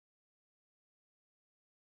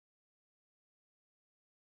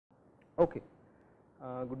Okay.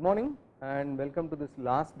 Good morning and welcome to this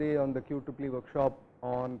last day on the Q2P workshop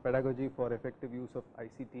on pedagogy for effective use of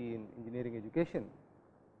ICT in engineering education.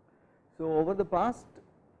 So, over the past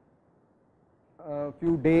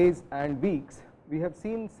few days and weeks, we have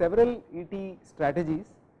seen several ET strategies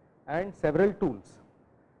and several tools.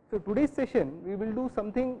 So, today's session we will do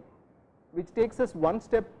something which takes us one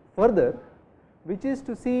step further, which is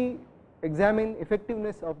to examine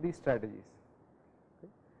effectiveness of these strategies.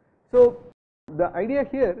 So, the idea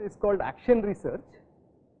here is called action research,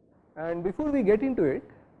 and before we get into it,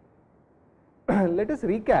 let us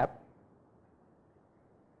recap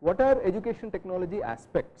what are education technology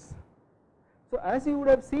aspects. So, as you would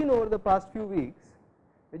have seen over the past few weeks,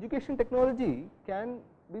 education technology can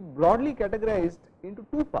be broadly categorized into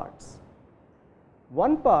two parts.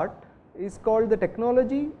 One part is called the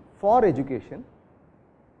technology for education,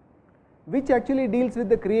 which actually deals with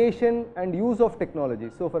the creation and use of technology.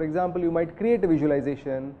 So, for example, you might create a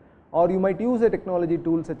visualization, or you might use a technology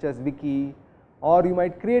tool such as Wiki, or you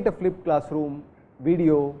might create a flipped classroom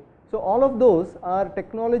video. So, all of those are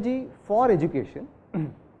technology for education.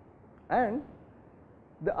 And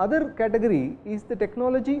the other category is the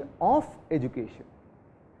technology of education.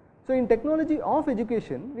 So, in technology of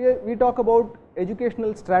education, we talk about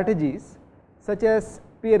educational strategies such as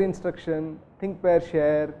peer instruction, think, pair,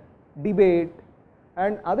 share, debate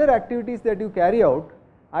and other activities that you carry out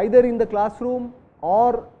either in the classroom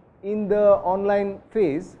or in the online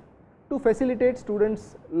phase to facilitate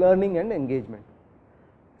students' learning and engagement.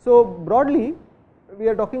 So, broadly we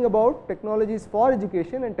are talking about technologies for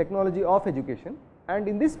education and technology of education, and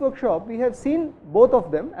in this workshop we have seen both of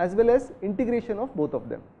them as well as integration of both of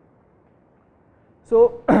them.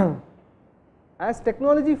 So, as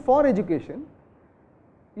technology for education,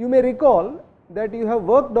 you may recall that you have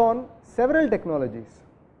worked on several technologies.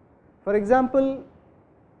 For example,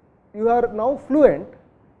 you are now fluent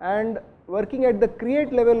and working at the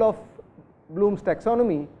create level of Bloom's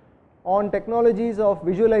taxonomy on technologies of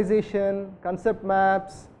visualization, concept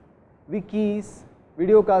maps, wikis,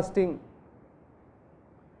 video casting.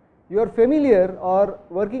 You are familiar or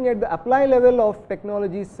working at the apply level of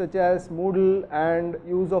technologies such as Moodle and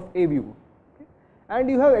use of A-View. And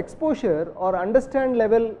you have exposure or understand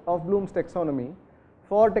level of Bloom's taxonomy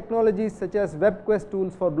for technologies such as web quest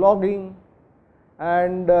tools for blogging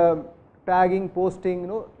and tagging, posting.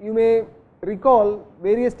 You may recall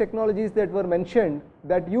various technologies that were mentioned,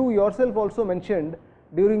 that you yourself also mentioned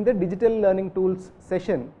during the digital learning tools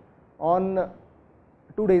session on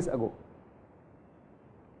 2 days ago.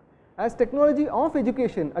 As technology of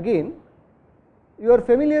education, again you are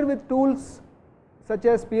familiar with tools such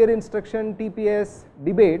as peer instruction, TPS,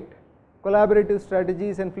 debate, collaborative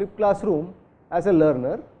strategies and flipped classroom as a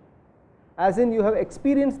learner, as in you have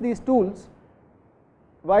experienced these tools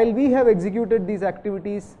while we have executed these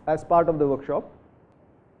activities as part of the workshop.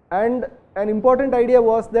 And an important idea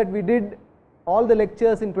was that we did all the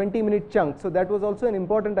lectures in 20-minute chunks. So, that was also an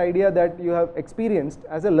important idea that you have experienced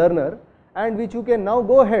as a learner and which you can now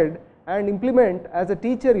go ahead and implement as a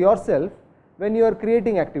teacher yourself when you are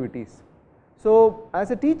creating activities. So,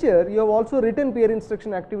 as a teacher, you have also written peer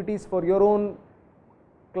instruction activities for your own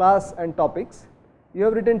class and topics, you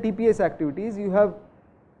have written TPS activities, you have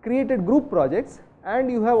created group projects,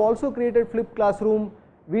 and you have also created flipped classroom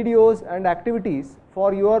videos and activities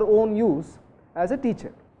for your own use as a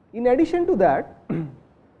teacher. In addition to that,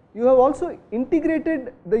 you have also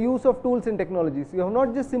integrated the use of tools and technologies. You have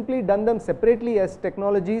not just simply done them separately as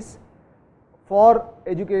technologies for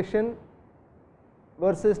education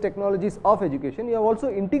versus technologies of education. You have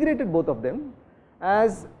also integrated both of them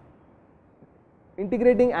as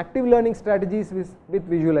integrating active learning strategies with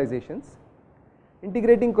visualizations,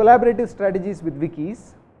 integrating collaborative strategies with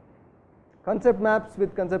wikis, concept maps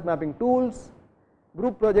with concept mapping tools,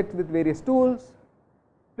 group projects with various tools,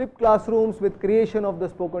 flipped classrooms with creation of the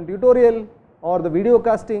spoken tutorial or the video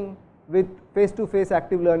casting with face-to-face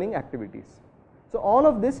active learning activities. So, all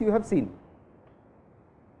of this you have seen.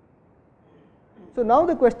 So, now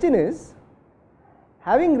the question is,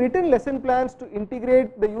 having written lesson plans to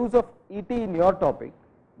integrate the use of ET in your topic,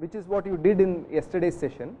 which is what you did in yesterday's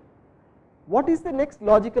session, what is the next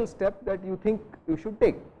logical step that you think you should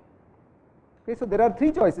take? Okay, so, there are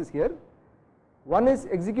three choices here. One is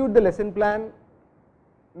execute the lesson plan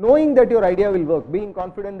knowing that your idea will work, being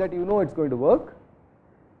confident that you know it is going to work.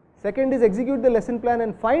 Second is execute the lesson plan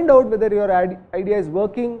and find out whether your idea is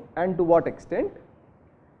working and to what extent.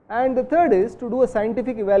 And the third is to do a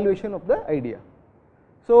scientific evaluation of the idea.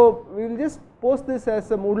 So, we will just post this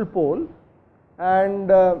as a Moodle poll,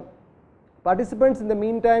 and Participants in the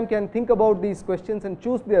meantime can think about these questions and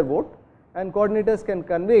choose their vote, and coordinators can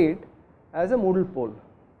convey it as a Moodle poll.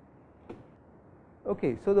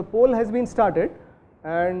 Okay, so the poll has been started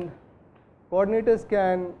and coordinators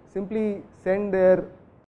can simply send their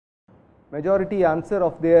majority answer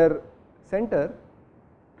of their center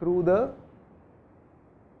through the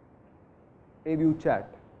AView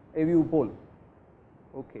chat, AView poll.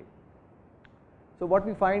 Okay. So what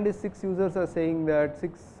we find is 6 users are saying that,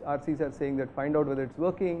 6 RCs are saying that find out whether it's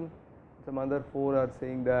working, some other 4 are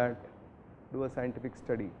saying that do a scientific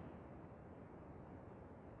study.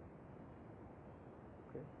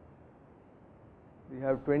 Okay. We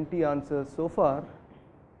have 20 answers so far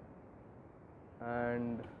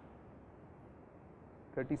and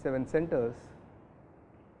 37 centers.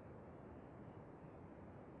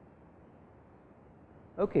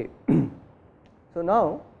 Okay. So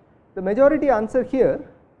now the majority answer here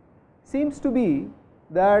seems to be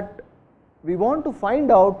that we want to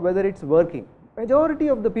find out whether it's working. Majority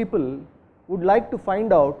of the people would like to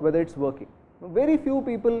find out whether it's working. Very few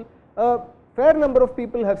people, a fair number of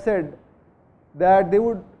people have said that they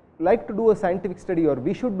would like to do a scientific study or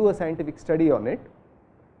we should do a scientific study on it,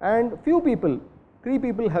 and few people, 3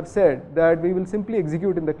 people have said that we will simply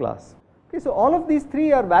execute in the class. Okay, so all of these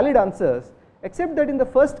 3 are valid answers, except that in the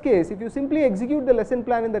first case, if you simply execute the lesson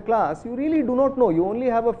plan in the class, you really do not know, you only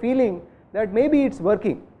have a feeling that maybe it's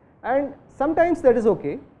working, and sometimes that is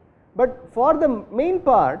okay, but for the main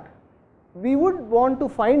part, we would want to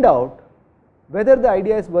find out whether the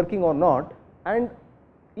idea is working or not, and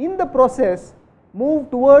in the process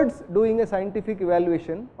move towards doing a scientific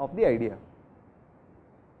evaluation of the idea.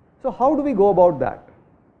 So how do we go about that?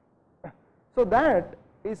 So that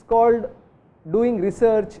is called doing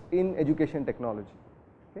research in education technology.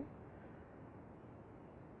 Okay.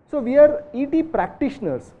 So we are ET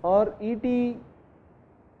practitioners or ET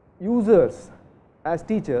users as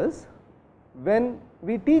teachers when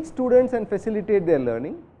we teach students and facilitate their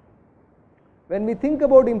learning, when we think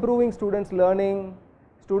about improving students' learning,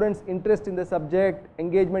 students' interest in the subject,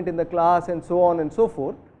 engagement in the class and so on and so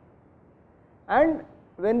forth, and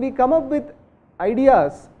when we come up with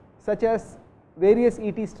ideas such as various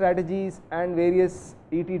ET strategies and various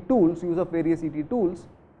ET tools, use of various ET tools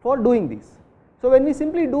for doing these. So when we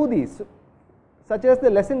simply do these, such as the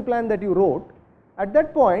lesson plan that you wrote, at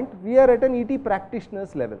that point we are at an ET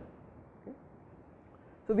practitioners level. Okay.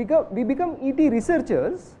 So we become ET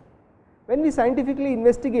researchers when we scientifically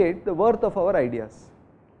investigate the worth of our ideas.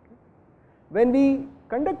 Okay. When we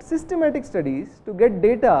conduct systematic studies to get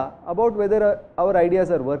data about whether our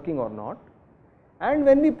ideas are working or not, and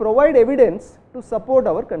when we provide evidence to support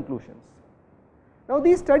our conclusions. Now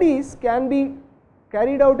these studies can be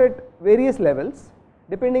carried out at various levels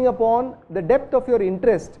depending upon the depth of your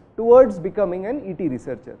interest towards becoming an ET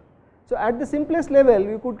researcher. So at the simplest level,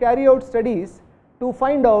 you could carry out studies to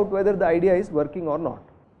find out whether the idea is working or not.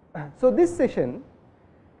 So this session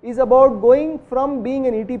is about going from being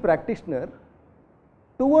an ET practitioner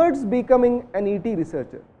towards becoming an ET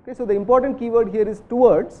researcher. Okay, so the important keyword here is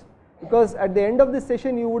towards, because at the end of this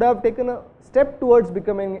session you would have taken a step towards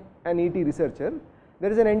becoming an ET researcher.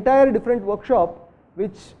 There is an entire different workshop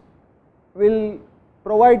which will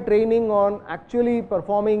provide training on actually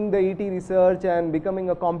performing the ET research and becoming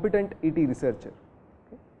a competent ET researcher.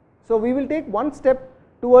 Okay. So we will take one step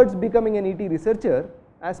towards becoming an ET researcher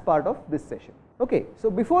as part of this session. Okay, so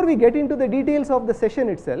before we get into the details of the session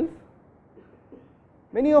itself,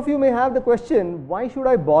 many of you may have the question, why should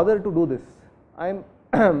I bother to do this? I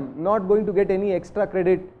am not going to get any extra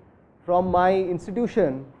credit from my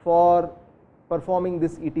institution for performing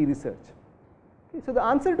this ET research. Okay, so the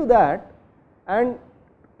answer to that, and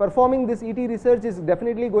performing this ET research is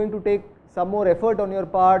definitely going to take some more effort on your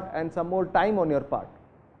part and some more time on your part.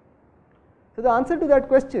 So the answer to that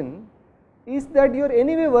question is that you are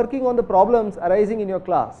anyway working on the problems arising in your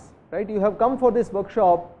class, right? You have come for this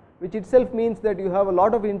workshop, which itself means that you have a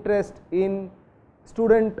lot of interest in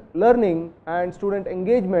student learning and student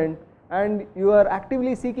engagement, and you are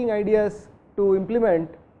actively seeking ideas to implement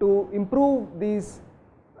to improve these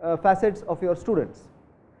facets of your students,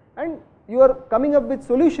 and you are coming up with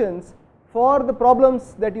solutions for the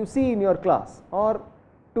problems that you see in your class or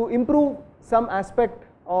to improve some aspect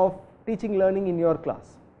of teaching learning in your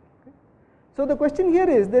class. Okay. So the question here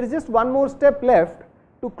is, there is just one more step left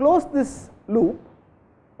to close this loop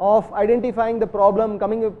of identifying the problem,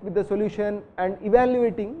 coming up with the solution and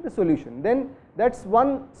evaluating the solution. Then that's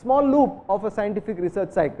one small loop of a scientific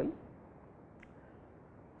research cycle.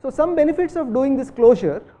 So some benefits of doing this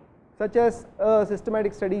closure, such as a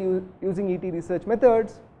systematic study using ET research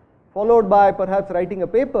methods, followed by perhaps writing a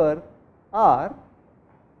paper, are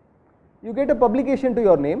you get a publication to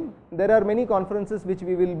your name. There are many conferences which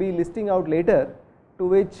we will be listing out later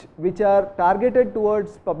which are targeted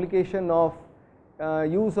towards publication of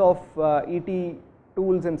use of ET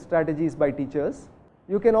tools and strategies by teachers.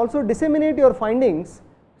 You can also disseminate your findings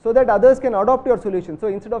so that others can adopt your solution. So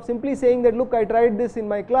instead of simply saying that, look, I tried this in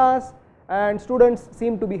my class and students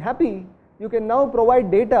seem to be happy, you can now provide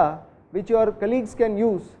data which your colleagues can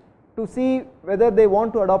use to see whether they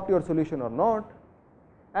want to adopt your solution or not.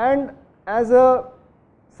 And as a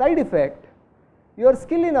side effect, your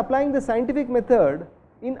skill in applying the scientific method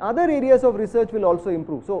in other areas of research will also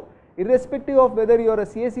improve. So irrespective of whether you are a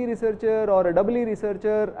CSE researcher or a EE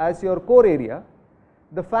researcher as your core area,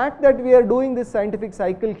 the fact that we are doing this scientific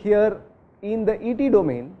cycle here in the ET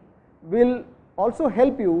domain will also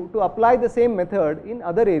help you to apply the same method in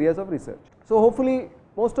other areas of research. So hopefully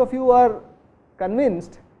most of you are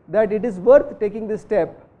convinced that it is worth taking this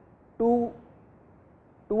step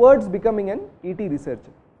towards becoming an ET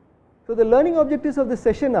researcher. So the learning objectives of this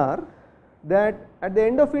session are that at the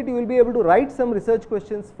end of it you will be able to write some research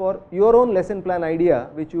questions for your own lesson plan idea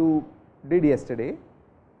which you did yesterday.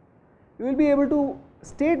 You will be able to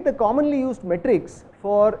state the commonly used metrics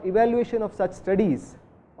for evaluation of such studies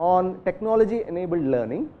on technology enabled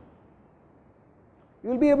learning. You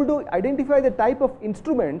will be able to identify the type of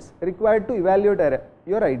instruments required to evaluate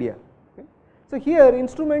your idea. Okay. So here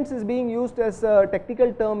instruments is being used as a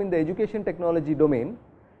technical term in the education technology domain.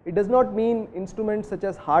 It does not mean instruments such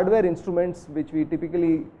as hardware instruments which we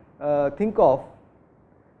typically think of.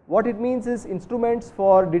 What it means is instruments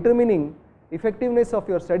for determining effectiveness of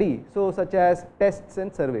your study, so such as tests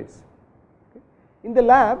and surveys. Okay. In the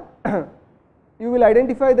lab, you will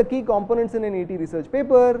identify the key components in an ET research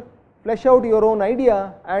paper, flesh out your own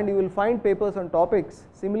idea, and you will find papers on topics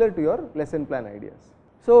similar to your lesson plan ideas.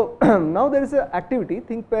 So now there is an activity,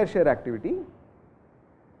 think, pair, share activity.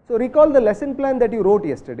 So recall the lesson plan that you wrote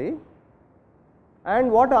yesterday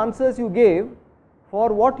and what answers you gave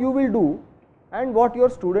for what you will do and what your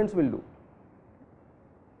students will do.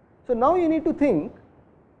 So now you need to think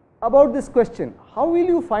about this question, how will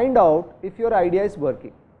you find out if your idea is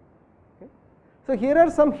working? Okay. So here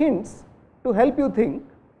are some hints to help you think.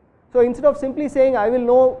 So instead of simply saying I will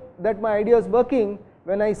know that my idea is working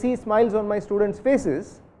when I see smiles on my students'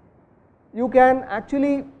 faces, you can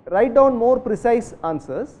actually write down more precise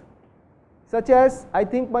answers, such as I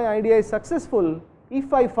think my idea is successful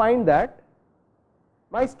if I find that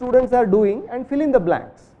my students are doing, and fill in the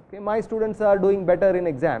blanks. Okay, my students are doing better in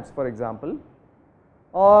exams, for example,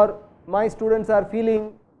 or my students are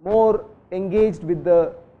feeling more engaged with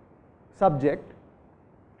the subject,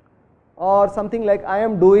 or something like I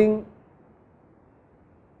am doing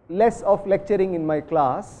less of lecturing in my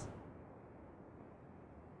class,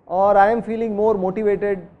 or I am feeling more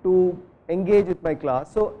motivated to engage with my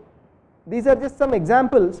class. So these are just some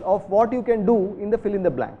examples of what you can do in the fill in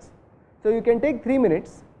the blanks. So you can take 3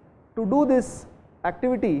 minutes to do this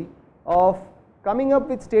activity of coming up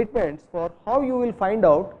with statements for how you will find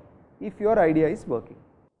out if your idea is working.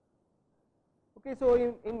 Okay, so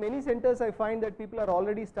in many centers I find that people are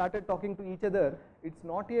already started talking to each other. It's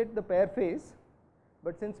not yet the pair phase,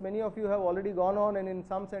 but since many of you have already gone on, and in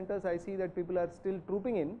some centers I see that people are still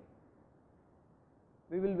trooping in,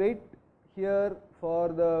 we will wait here for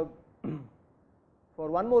the for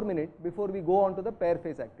 1 more minute before we go on to the pair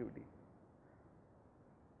phase activity.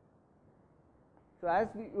 So as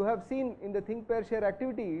you have seen in the think, pair, share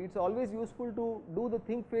activity, it's always useful to do the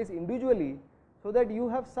think phase individually so that you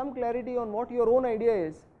have some clarity on what your own idea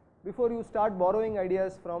is before you start borrowing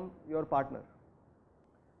ideas from your partner.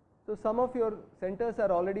 So some of your centers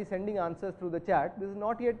are already sending answers through the chat. This is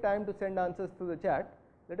not yet time to send answers through the chat.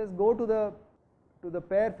 Let us go to the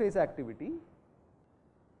pair phase activity.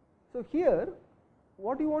 So here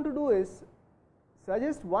what you want to do is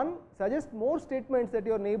suggest more statements that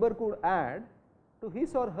your neighbor could add to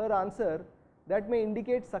his or her answer that may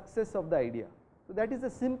indicate success of the idea. So that is the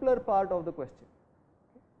simpler part of the question.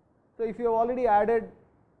 So if you have already added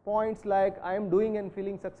points like I am doing and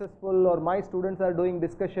feeling successful, or my students are doing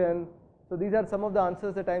discussion, so these are some of the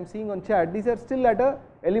answers that I am seeing on chat. These are still at a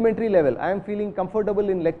elementary level. I am feeling comfortable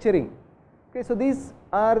in lecturing. Okay, so these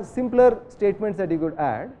are simpler statements that you could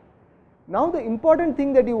add. Now the important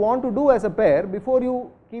thing that you want to do as a pair, before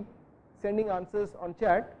you keep sending answers on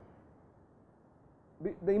chat,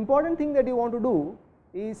 the important thing that you want to do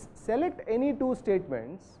is select any 2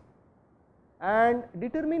 statements and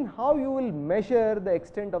determine how you will measure the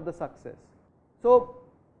extent of the success. So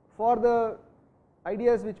for the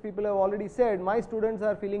ideas which people have already said, my students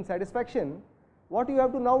are feeling satisfaction, what you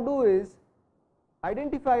have to now do is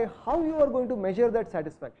identify how you are going to measure that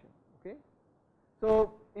satisfaction. Okay.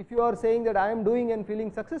 So if you are saying that I am doing and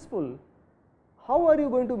feeling successful, how are you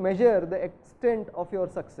going to measure the extent of your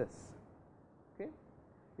success? Okay.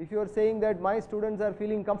 If you are saying that my students are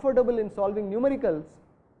feeling comfortable in solving numericals,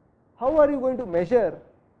 how are you going to measure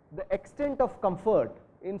the extent of comfort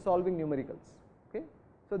in solving numericals? Okay.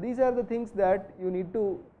 So, these are the things that you need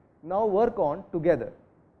to now work on together.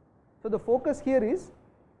 So, the focus here is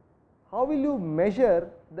how will you measure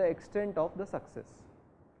the extent of the success.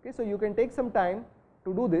 Okay. So, you can take some time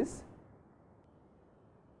to do this.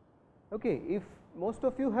 Okay. If most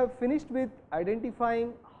of you have finished with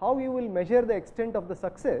identifying how you will measure the extent of the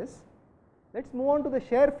success, let us move on to the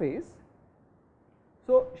share phase.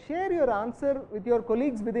 So, share your answer with your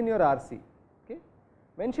colleagues within your RC. Okay.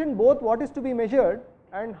 Mention both what is to be measured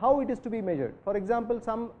and how it is to be measured. For example,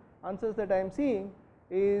 some answers that I am seeing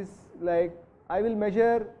is like, I will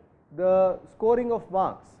measure the scoring of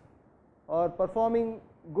marks or performing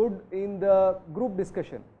good in the group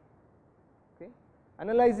discussion, okay,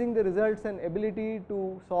 analyzing the results and ability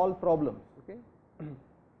to solve problems. Okay.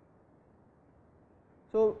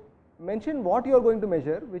 So, mention what you are going to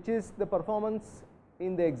measure, which is the performance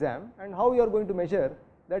in the exam, and how you are going to measure,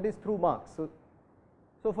 that is through marks.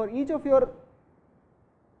 So for each of your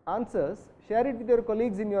answers, share it with your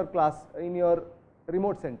colleagues in your class, in your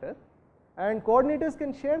remote center, and coordinators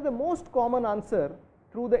can share the most common answer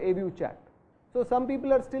through the AView chat. So some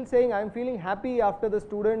people are still saying, I am feeling happy after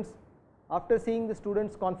seeing the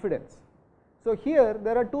students' confidence. So here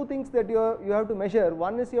there are two things that you have to measure.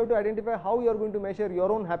 One is you have to identify how you are going to measure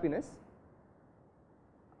your own happiness,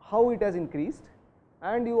 how it has increased,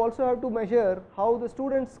 and you also have to measure how the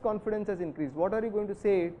students' confidence has increased. What are you going to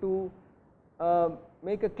say to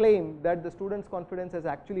make a claim that the students' confidence has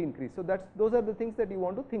actually increased? So those are the things that you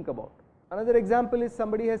want to think about. Another example is,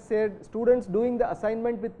 somebody has said students doing the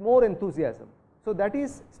assignment with more enthusiasm. So that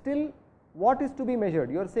is still what is to be measured.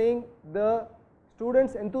 You are saying the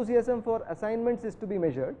students' enthusiasm for assignments is to be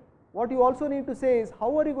measured. What you also need to say is,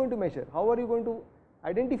 how are you going to measure? How are you going to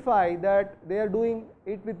identify that they are doing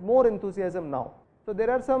it with more enthusiasm now? So there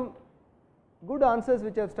are some good answers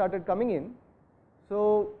which have started coming in.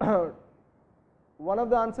 So one of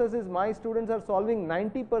the answers is, my students are solving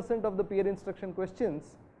 90% of the peer instruction questions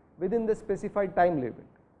within the specified time limit.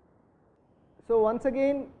 So once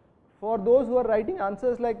again, for those who are writing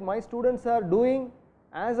answers like, my students are doing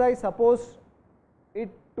as I suppose it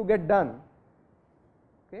to get done,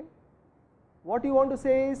 okay, what you want to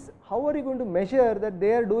say is, how are you going to measure that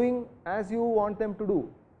they are doing as you want them to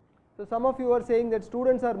do? So some of you are saying that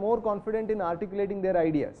students are more confident in articulating their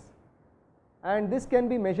ideas, and this can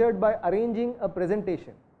be measured by arranging a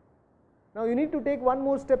presentation. Now you need to take one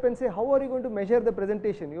more step and say, how are you going to measure the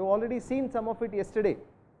presentation? You have already seen some of it yesterday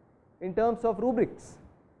in terms of rubrics.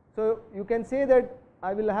 So you can say that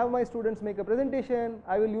I will have my students make a presentation,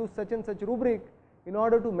 I will use such and such rubric in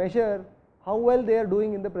order to measure how well they are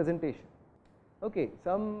doing in the presentation. Okay,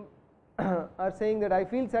 some are saying that I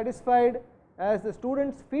feel satisfied as the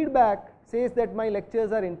students' feedback says that my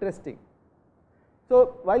lectures are interesting.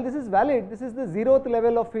 So while this is valid, this is the 0th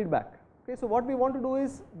level of feedback. Okay, so what we want to do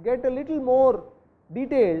is get a little more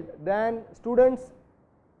detailed than students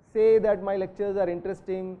say that my lectures are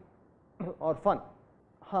interesting or fun.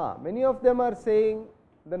 Many of them are saying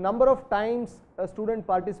the number of times a student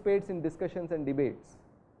participates in discussions and debates.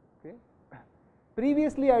 Okay.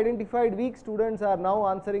 Previously identified weak students are now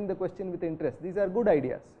answering the question with interest. These are good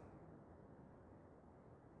ideas.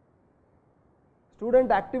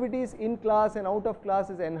 Student activities in class and out of class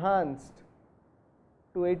is enhanced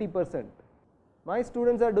to 80%. My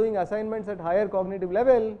students are doing assignments at higher cognitive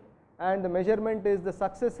level, and the measurement is the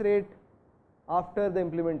success rate after the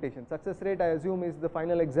implementation. Success rate, I assume, is the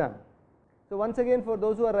final exam. So once again, for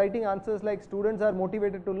those who are writing answers like students are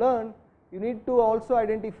motivated to learn, you need to also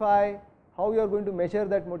identify how you are going to measure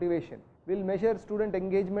that motivation. We will measure student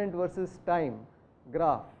engagement versus time,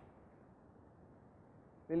 graph.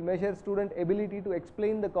 We will measure student ability to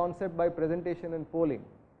explain the concept by presentation and polling.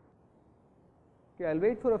 Okay, I will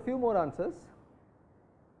wait for a few more answers.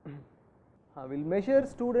 We will measure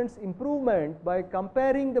students' improvement by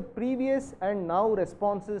comparing the previous and now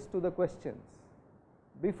responses to the questions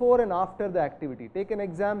before and after the activity. Take an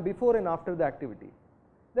exam before and after the activity.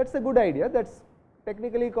 That is a good idea. That is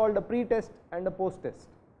technically called a pre-test and a post-test.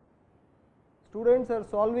 Students are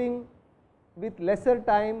solving with lesser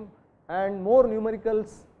time and more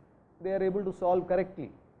numericals they are able to solve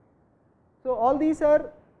correctly. So all these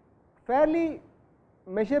are fairly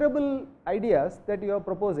measurable ideas that you are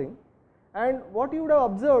proposing. And what you would have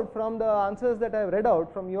observed from the answers that I have read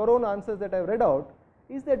out, from your own answers that I have read out,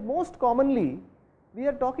 is that most commonly we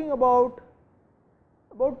are talking about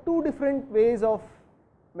two different ways of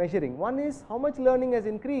measuring. One is how much learning has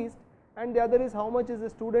increased, and the other is how much is the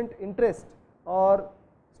student interest or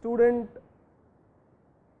student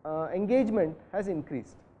engagement has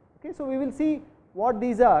increased. Okay, so we will see what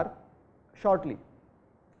these are shortly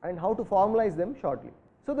and how to formalize them shortly.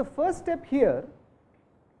 So the first step here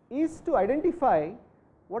is to identify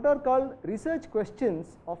what are called research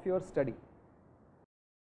questions of your study.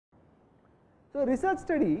 So research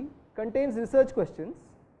study contains research questions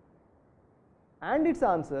and its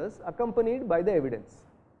answers accompanied by the evidence.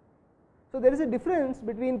 So there is a difference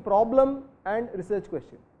between problem and research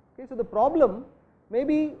question. Okay, so the problem may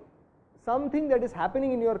be something that is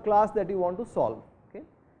happening in your class that you want to solve, okay,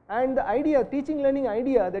 and the idea, teaching learning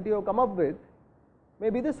idea that you have come up with may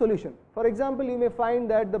be the solution. For example, you may find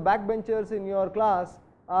that the backbenchers in your class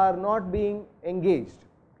are not being engaged,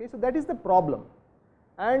 okay, so that is the problem,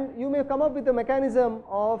 and you may come up with a mechanism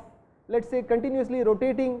of, let us say, continuously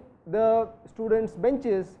rotating the students'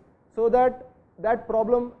 benches so that that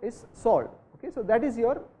problem is solved. Okay, so that is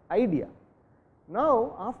your idea.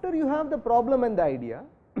 Now after you have the problem and the idea,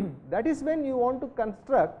 that is when you want to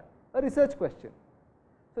construct a research question.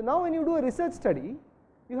 So now when you do a research study,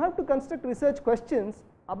 you have to construct research questions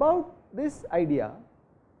about this idea,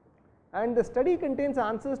 and the study contains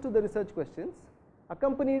answers to the research questions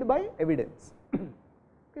accompanied by evidence.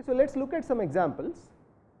 Okay, so let us look at some examples.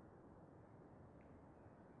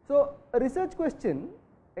 So a research question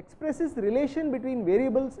expresses relation between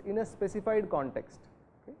variables in a specified context.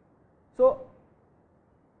 Okay. So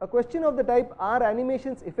a question of the type, are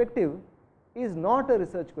animations effective, is not a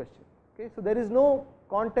research question. Okay. So there is no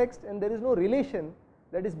context and there is no relation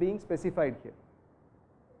that is being specified here.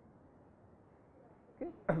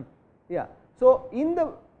 Okay. Yeah. So in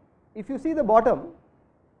the, if you see the bottom,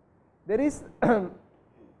 there is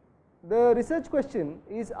the research question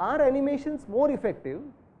is, are animations more effective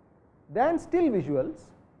than still visuals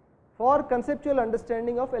for conceptual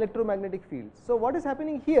understanding of electromagnetic fields. So what is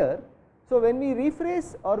happening here? So when we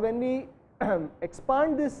rephrase or when we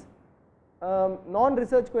expand this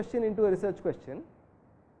non-research question into a research question,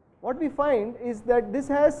 what we find is that this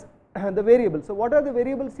has the variables. So what are the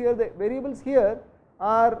variables here? The variables here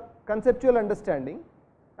are conceptual understanding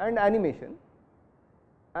and animation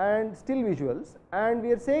and still visuals, and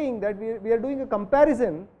we are saying that we are doing a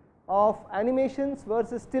comparison of animations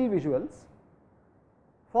versus still visuals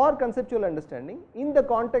for conceptual understanding in the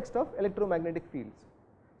context of electromagnetic fields.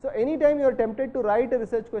 So anytime you are tempted to write a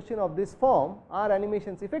research question of this form, are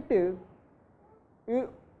animations effective, you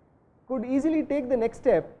could easily take the next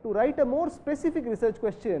step to write a more specific research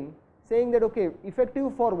question saying that, okay,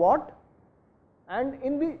 effective for what and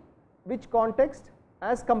in which context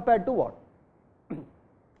as compared to what.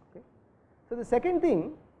 Okay. So the second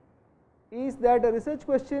thing is that a research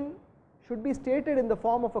question should be stated in the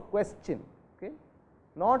form of a question, okay,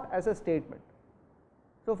 not as a statement.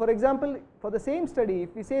 So for example, for the same study,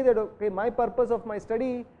 if we say that, okay, my purpose of my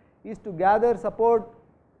study is to gather support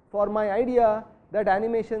for my idea that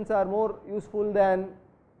animations are more useful than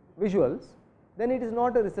visuals, then it is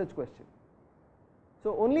not a research question.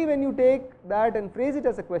 So only when you take that and phrase it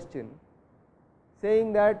as a question,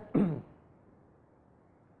 saying that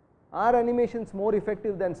are animations more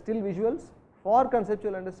effective than still visuals for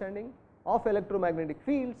conceptual understanding of electromagnetic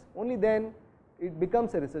fields, only then it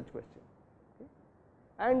becomes a research question. Okay.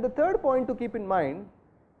 And the third point to keep in mind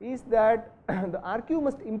is that the RQ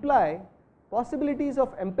must imply possibilities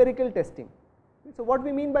of empirical testing. So what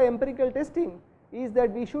we mean by empirical testing is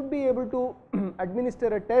that we should be able to administer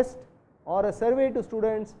a test or a survey to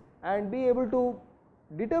students and be able to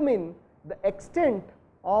determine the extent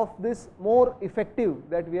of this more effective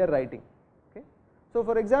that we are writing. Okay. So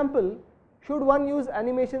for example, should one use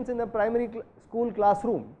animations in the primary school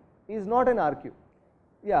classroom is not an RQ.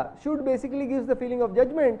 Yeah, should basically gives the feeling of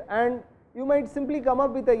judgment, and you might simply come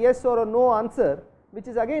up with a yes or a no answer, which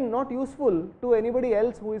is again not useful to anybody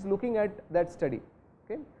else who is looking at that study.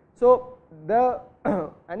 Okay. So the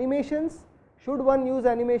animations, should one use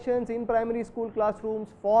animations in primary school classrooms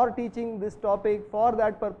for teaching this topic for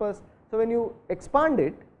that purpose? So when you expand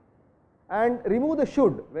it and remove the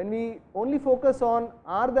should, when we only focus on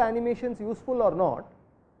are the animations useful or not,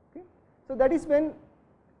 okay, so that is when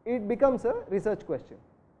it becomes a research question.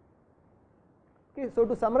 Okay, so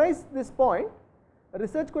to summarize this point, a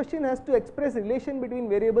research question has to express relation between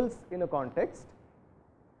variables in a context.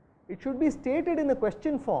 It should be stated in a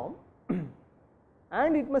question form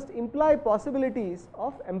and it must imply possibilities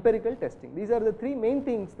of empirical testing. These are the three main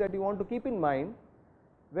things that you want to keep in mind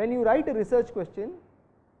when you write a research question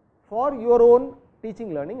for your own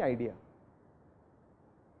teaching learning idea.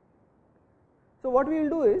 So what we will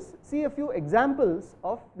do is see a few examples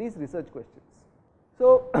of these research questions.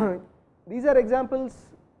 So these are examples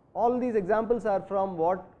all these examples are from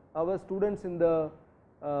what our students in the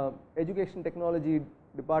education technology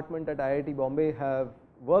department at IIT Bombay have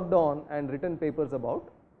worked on and written papers about.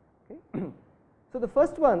 Okay. So the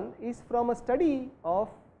first one is from a study of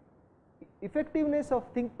effectiveness of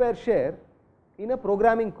think pair share in a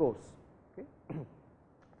programming course. Okay.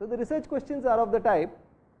 So the research questions are of the type,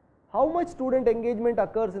 how much student engagement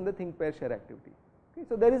occurs in the think pair share activity. Okay.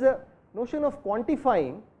 So there is a notion of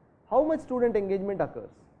quantifying how much student engagement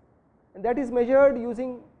occurs, and that is measured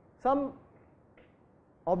using some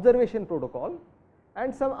observation protocol,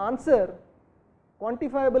 and some answer,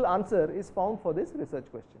 quantifiable answer is found for this research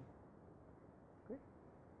question. Okay.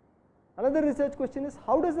 Another research question is,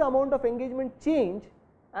 how does the amount of engagement change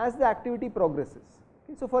as the activity progresses.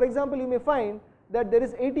 Okay. So for example, you may find that there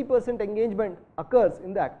is 80% engagement occurs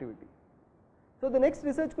in the activity. So the next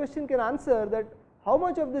research question can answer that how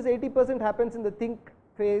much of this 80% happens in the think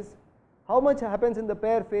phase, how much happens in the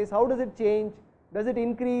pair phase, how does it change, does it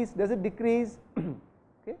increase, does it decrease.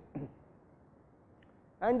 Okay.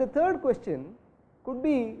 And the third question could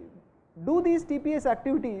be, do these TPS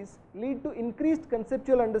activities lead to increased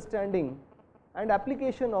conceptual understanding and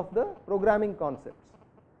application of the programming concepts.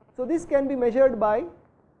 So this can be measured by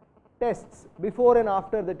tests before and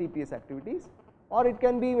after the TPS activities, or it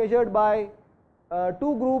can be measured by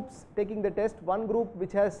two groups taking the test, one group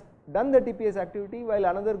which has done the TPS activity while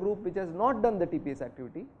another group which has not done the TPS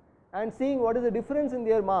activity, and seeing what is the difference in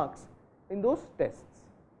their marks in those tests.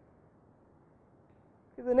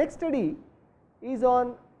 The next study is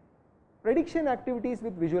on prediction activities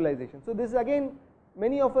with visualization. So this again,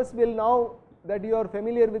 many of us will, now that you are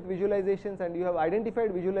familiar with visualizations and you have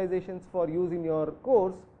identified visualizations for use in your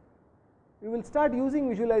course, you will start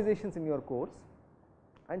using visualizations in your course.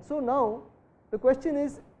 And so now the question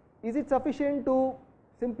is it sufficient to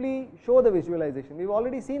simply show the visualization? We have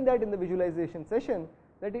already seen that in the visualization session,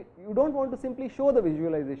 that you do not want to simply show the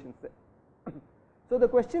visualizations there. So the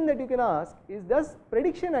question that you can ask is, does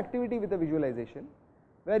prediction activity with a visualization,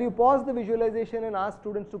 where you pause the visualization and ask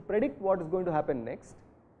students to predict what is going to happen next,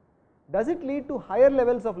 does it lead to higher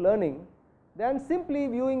levels of learning than simply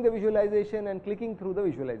viewing the visualization and clicking through the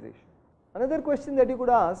visualization? Another question that you could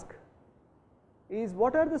ask is,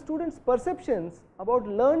 what are the students' perceptions about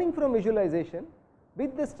learning from visualization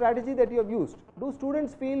with the strategy that you have used? Do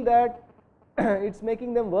students feel that it is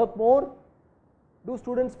making them work more? Do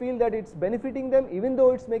students feel that it is benefiting them even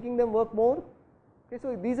though it is making them work more? Okay,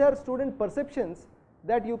 so these are student perceptions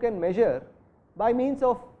that you can measure by means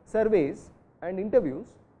of surveys and interviews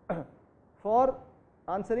for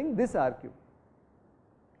answering this RQ.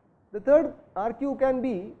 The third RQ can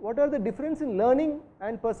be, what are the difference in learning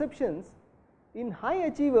and perceptions in high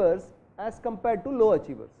achievers as compared to low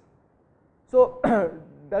achievers? So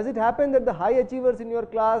does it happen that the high achievers in your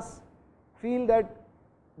class feel that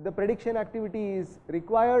the prediction activity is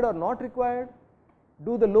required or not required?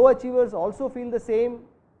 Do the low achievers also feel the same?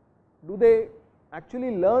 Do they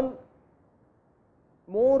actually learn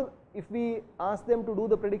more if we ask them to do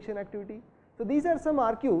the prediction activity? So these are some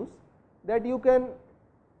RQs that you can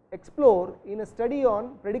explore in a study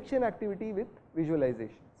on prediction activity with visualizations.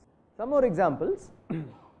 Some more examples.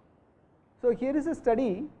 So here is a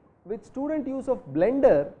study with student use of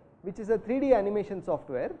Blender, which is a 3D animation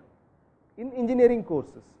software, in engineering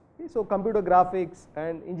courses. Okay, so computer graphics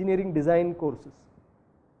and engineering design courses.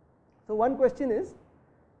 So one question is,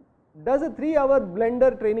 does a 3-hour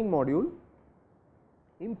Blender training module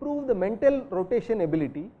improve the mental rotation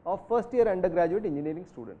ability of first year undergraduate engineering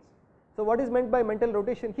students? So what is meant by mental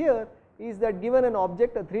rotation here is that given an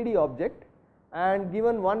object, a 3D object, and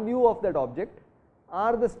given one view of that object,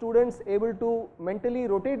 are the students able to mentally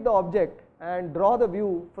rotate the object and draw the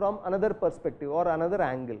view from another perspective or another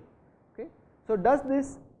angle? Okay. So does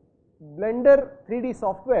this Blender 3D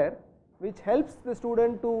software, which helps the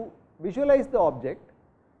student to visualize the object,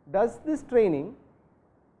 does this training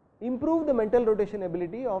improve the mental rotation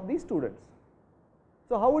ability of these students?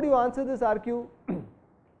 So how would you answer this RQ?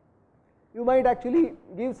 You might actually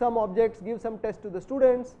give some objects, give some tests to the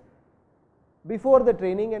students before the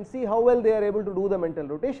training and see how well they are able to do the mental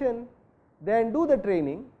rotation, then do the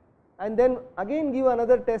training, and then again give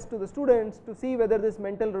another test to the students to see whether this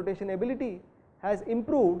mental rotation ability has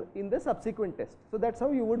improved in the subsequent test. So that is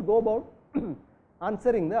how you would go about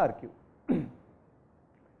answering the RQ.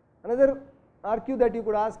 Another RQ that you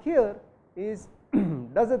could ask here is,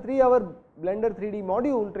 does a 3-hour Blender 3D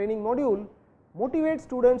module, training module, motivate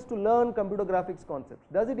students to learn computer graphics concepts?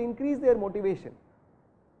 Does it increase their motivation?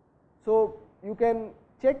 So you can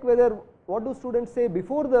check whether what do students say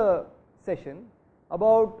before the session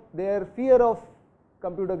about their fear of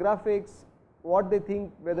computer graphics, what they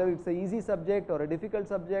think, whether it's a easy subject or a difficult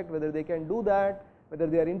subject, whether they can do that, whether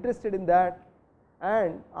they are interested in that.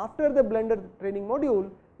 And after the blended training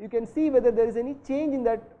module, you can see whether there is any change in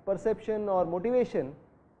that perception or motivation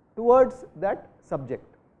towards that subject.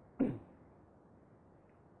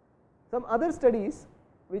 Some other studies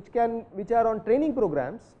which are on training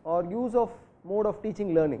programs or use of mode of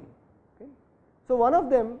teaching learning. Okay. So one of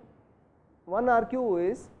them, one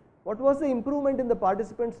RQ is, what was the improvement in the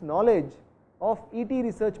participants' knowledge of ET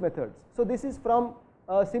research methods? So this is from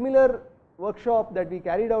a similar workshop that we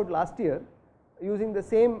carried out last year using the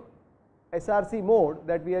same SRC mode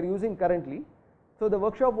that we are using currently. So the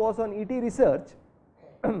workshop was on ET research.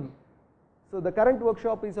 So the current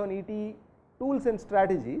workshop is on ET tools and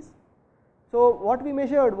strategies. So what we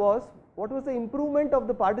measured was, what was the improvement of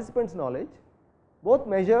the participants' knowledge, both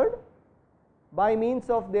measured by means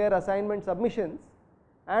of their assignment submissions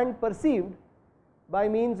and perceived by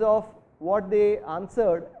means of what they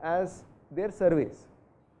answered as their surveys.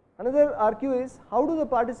 Another RQ is, how do the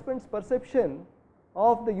participants' perception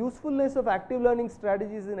of the usefulness of active learning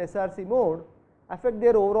strategies in SRC mode affect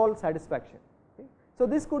their overall satisfaction? Okay. So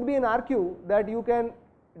this could be an RQ that you can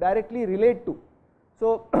directly relate to.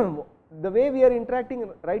 So the way we are interacting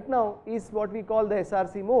right now is what we call the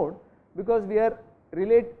SRC mode, because we are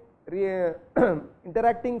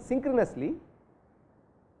interacting synchronously,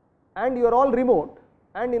 and you are all remote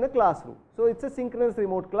and in a classroom. So it's a synchronous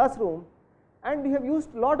remote classroom, and we have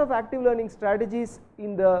used a lot of active learning strategies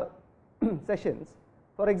in the sessions,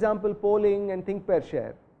 for example polling and think, pair,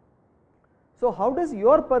 share. So how does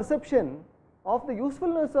your perception of the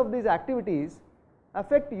usefulness of these activities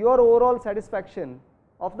affect your overall satisfaction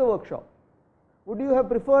of the workshop? Would you have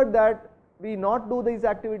preferred that we not do these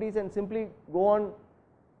activities and simply go on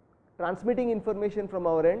transmitting information from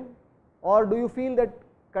our end, or do you feel that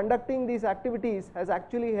conducting these activities has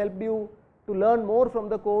actually helped you to learn more from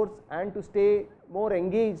the course and to stay more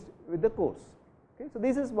engaged with the course? Okay. So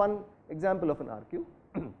this is one example of an RQ.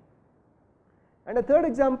 And a third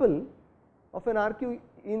example of an RQ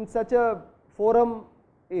in such a forum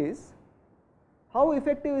is, how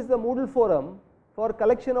effective is the Moodle forum for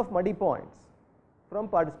collection of muddy points from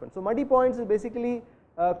participants? So muddy points is basically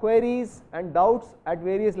queries and doubts at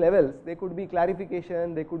various levels. They could be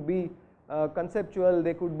clarification, they could be conceptual,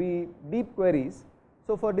 they could be deep queries.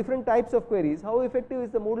 So for different types of queries, how effective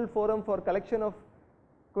is the Moodle forum for collection of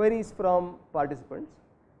queries from participants,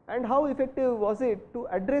 and how effective was it to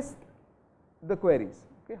address the queries?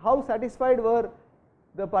 Okay. How satisfied were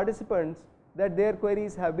the participants that their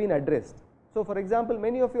queries have been addressed? So for example,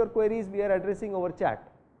 many of your queries we are addressing over chat.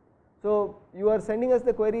 So you are sending us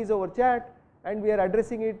the queries over chat and we are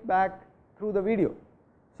addressing it back through the video.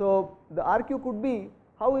 So the RQ could be,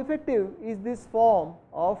 how effective is this form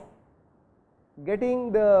of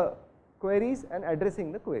getting the queries and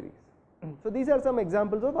addressing the queries? So these are some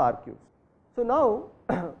examples of RQs. So now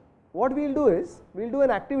what we will do is, we will do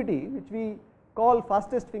an activity which we call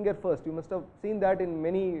fastest finger first. You must have seen that in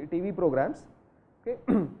many TV programs. Okay.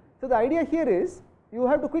 So the idea here is, you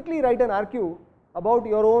have to quickly write an RQ about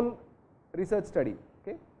your own research study.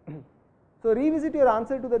 Okay. So revisit your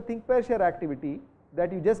answer to the think, pair, share activity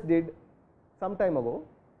that you just did some time ago,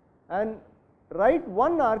 and write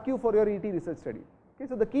one RQ for your ET research study. Okay.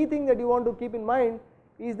 So the key thing that you want to keep in mind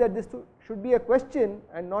is that this should be a question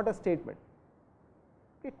and not a statement.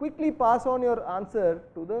 Okay. Quickly pass on your answer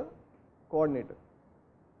to the coordinator,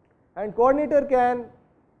 and coordinator can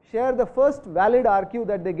share the first valid RQ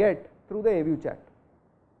that they get through the AView chat.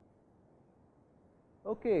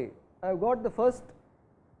 Okay, I have got the first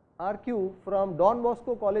RQ from Don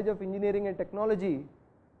Bosco College of Engineering and Technology,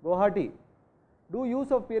 Guwahati. Do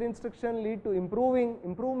use of peer instruction lead to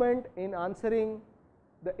improvement in answering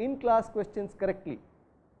the in-class questions correctly?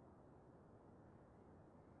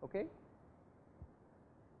 Okay.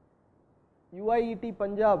 UIET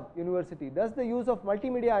Punjab University, does the use of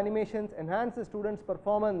multimedia animations enhance the students'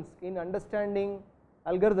 performance in understanding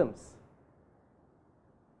algorithms?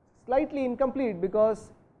 Slightly incomplete,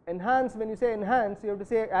 because enhance, when you say enhance, you have to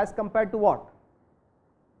say as compared to what?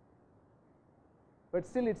 But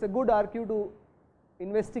still it's a good RQ to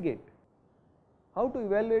investigate. How to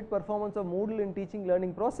evaluate performance of Moodle in teaching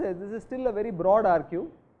learning process? This is still a very broad RQ.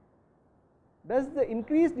 Does the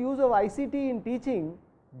increased use of ICT in teaching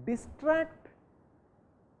distract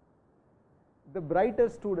the brighter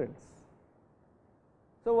students?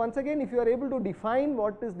 So once again, if you are able to define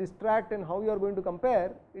what is distract and how you are going to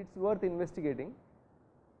compare, it's worth investigating.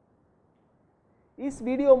 Is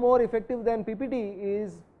video more effective than PPT?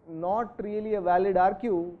 Is not really a valid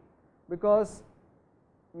RQ, because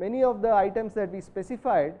many of the items that we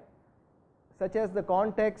specified, such as the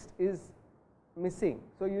context, is missing.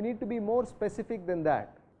 So you need to be more specific than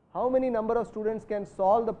that. How many number of students can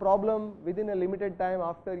solve the problem within a limited time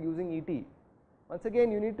after using ET? Once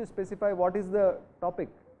again, you need to specify what is the topic.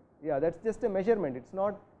 Yeah, that's just a measurement, it's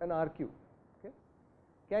not an RQ. Okay.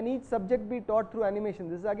 Can each subject be taught through animation?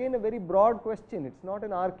 This is again a very broad question, it's not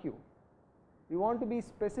an RQ. You want to be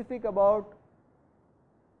specific about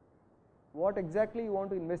what exactly you want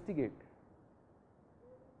to investigate.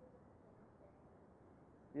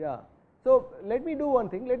 Yeah. So let me do one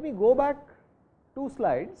thing, let me go back 2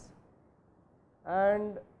 slides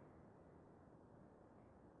and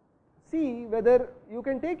see whether you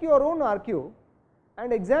can take your own RQ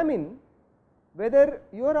and examine whether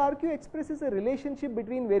your RQ expresses a relationship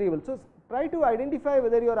between variables. So try to identify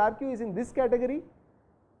whether your RQ is in this category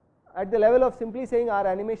at the level of simply saying are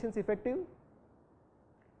animations effective,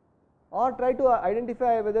 or try to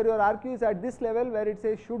identify whether your RQ is at this level where it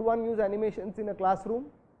says should one use animations in a classroom,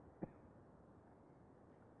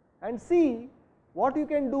 and see what you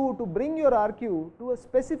can do to bring your RQ to a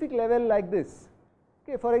specific level like this.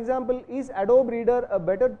 Okay, for example, is Adobe Reader a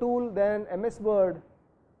better tool than MS Word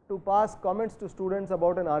to pass comments to students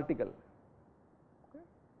about an article? Okay.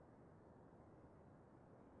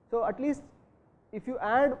 So at least if you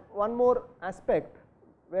add one more aspect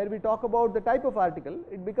where we talk about the type of article,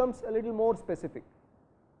 it becomes a little more specific.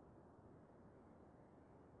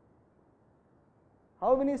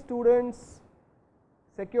 How many students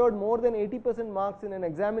secured more than 80% marks in an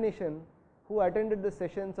examination who attended the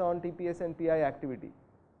sessions on TPS and PI activity?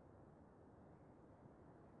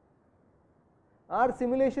 Are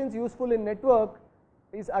simulations useful in network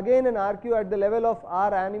is again an RQ at the level of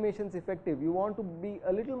are animations effective. You want to be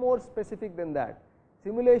a little more specific than that.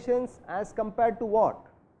 Simulations as compared to what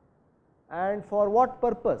and for what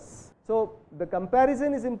purpose. So the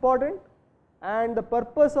comparison is important and the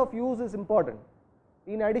purpose of use is important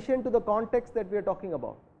in addition to the context that we are talking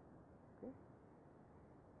about. Okay.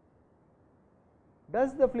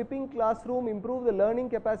 Does the flipping classroom improve the learning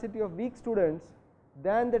capacity of weak students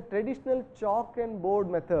than the traditional chalk and board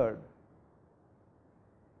method?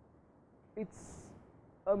 It's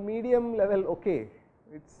a medium level okay.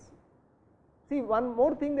 See, one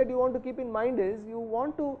more thing that you want to keep in mind is you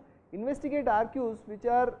want to investigate RQs which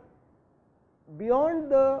are beyond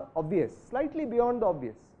the obvious, slightly beyond the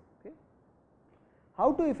obvious. Okay.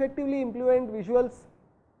 How to effectively implement visuals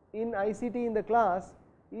in ICT in the class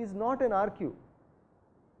is not an RQ.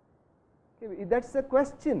 Okay, that's a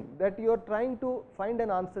question that you are trying to find an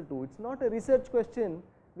answer to. It's not a research question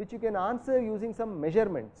which you can answer using some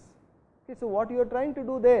measurements. Okay, so what you are trying to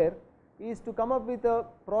do there is to come up with a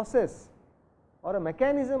process or a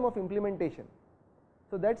mechanism of implementation.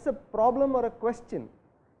 So that's a problem or a question.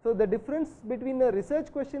 So the difference between a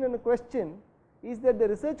research question and a question is that the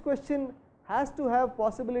research question has to have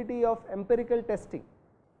possibility of empirical testing.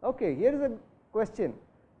 Okay, here is a question.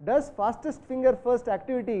 Does fastest finger first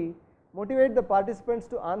activity motivate the participants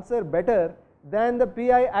to answer better than the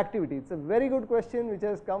PI activity? It's a very good question which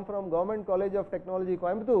has come from Government College of Technology,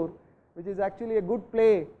 Coimbatore, which is actually a good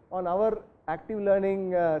play on our active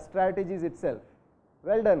learning strategies itself.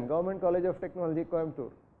 Well done, Government College of Technology,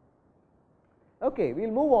 Coimbatore. Okay, we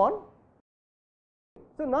will move on.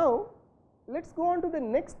 So now let us go on to the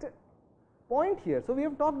next point here. So we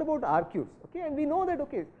have talked about RQs, okay, and we know that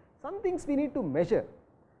okay, some things we need to measure.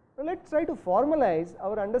 Now let us try to formalize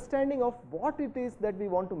our understanding of what it is that we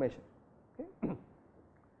want to measure. Okay.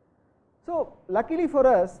 So luckily for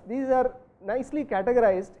us, these are nicely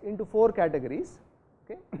categorized into 4 categories.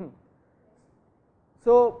 Okay.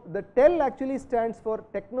 So the TEL actually stands for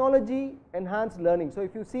technology enhanced learning. So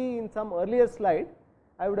if you see in some earlier slide,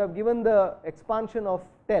 I would have given the expansion of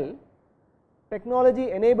TEL, technology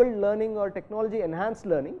enabled learning or technology enhanced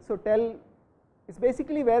learning. So TEL is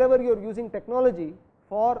basically wherever you are using technology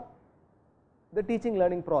for the teaching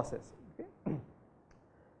learning process. Okay.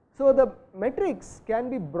 So the metrics can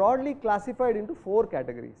be broadly classified into 4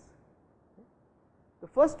 categories. The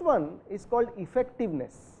first one is called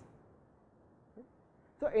effectiveness.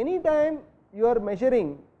 So anytime you are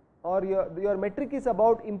measuring or your metric is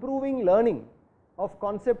about improving learning of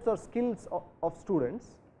concepts or skills of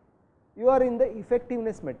students, you are in the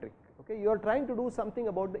effectiveness metric. Okay. You are trying to do something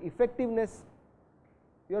about the effectiveness,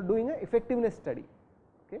 you are doing an effectiveness study.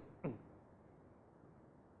 Okay.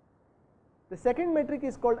 The second metric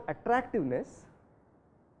is called attractiveness,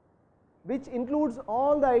 which includes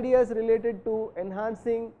all the ideas related to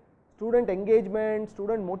enhancing student engagement,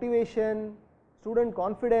 student motivation, student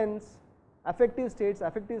confidence, affective states.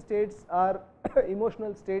 Affective states are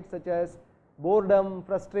emotional states such as boredom,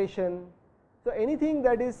 frustration. So anything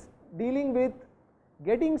that is dealing with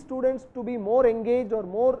getting students to be more engaged or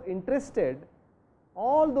more interested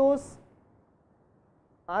all those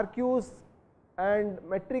RQs and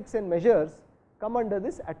metrics and measures come under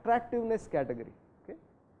this attractiveness category. Okay.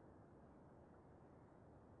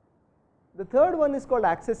 The third one is called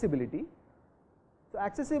accessibility. So,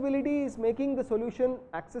 accessibility is making the solution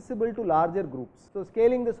accessible to larger groups. So,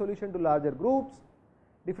 scaling the solution to larger groups,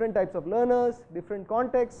 different types of learners, different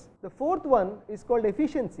contexts. The fourth one is called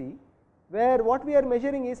efficiency, where what we are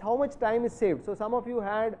measuring is how much time is saved. So, some of you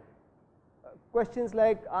had questions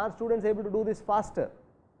like, are students able to do this faster,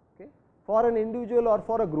 okay, for an individual or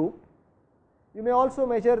for a group. You may also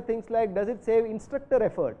measure things like, does it save instructor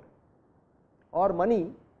effort or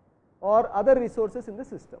money or other resources in the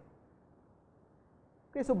system.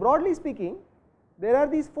 Okay, so, broadly speaking, there are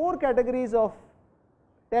these four categories of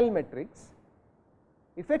TEL metrics: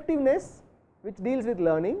 effectiveness, which deals with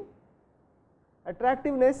learning;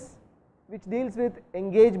 attractiveness, which deals with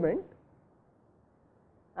engagement;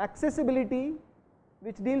 accessibility,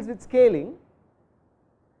 which deals with scaling;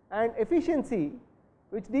 and efficiency,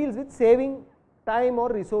 which deals with saving time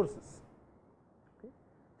or resources. Okay.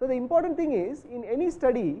 So, the important thing is, in any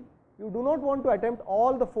study you do not want to attempt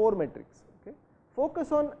all the four metrics. Okay.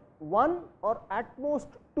 Focus on one or at most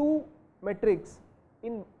two metrics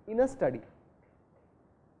in a study.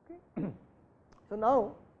 Okay. So,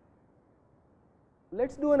 now let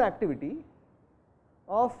us do an activity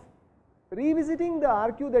of revisiting the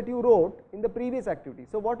RQ that you wrote in the previous activity.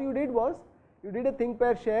 So, what you did was, you did a think,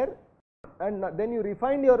 pair, share, and then you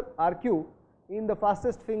refined your RQ in the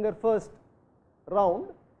fastest finger first round.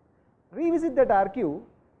 Revisit that RQ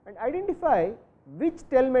and identify which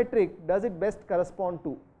TEL metric does it best correspond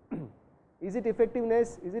to. Is it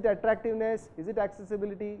effectiveness, is it attractiveness, is it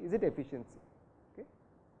accessibility, is it efficiency? Okay.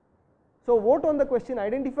 So, vote on the question,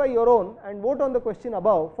 identify your own and vote on the question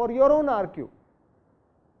above for your own RQ.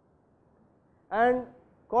 And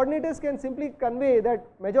coordinators can simply convey that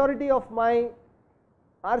majority of my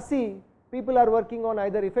RC people are working on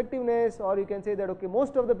either effectiveness, or you can say that, okay,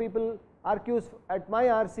 most of the people RQs at my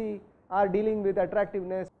RC are dealing with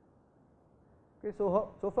attractiveness. Okay,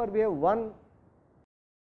 so far we have one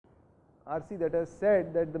RC that has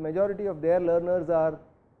said that the majority of their learners are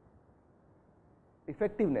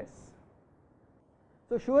effectiveness.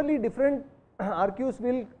 So, surely different RQs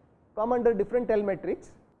will come under different TEL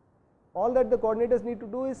metrics. All that the coordinators need to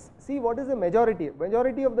do is see what is the majority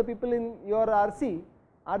of the people in your RC,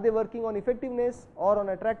 are they working on effectiveness or on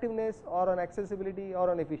attractiveness or on accessibility or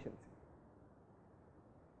on efficiency.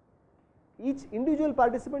 Each individual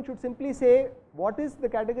participant should simply say what is the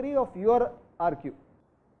category of your RQ.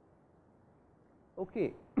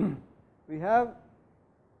 Okay. We have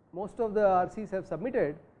most of the RCs have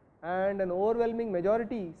submitted, and an overwhelming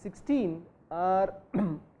majority 16 are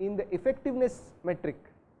in the effectiveness metric,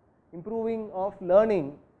 improving of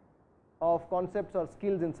learning of concepts or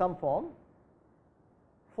skills in some form.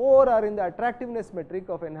 4 are in the attractiveness metric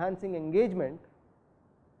of enhancing engagement.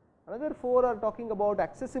 Another 4 are talking about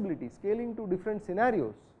accessibility, scaling to different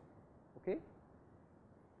scenarios. Okay.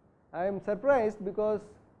 I am surprised because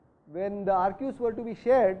when the RQs were to be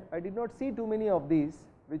shared, I did not see too many of these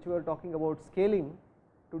which were talking about scaling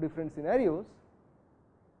to different scenarios,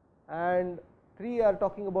 and 3 are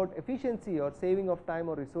talking about efficiency or saving of time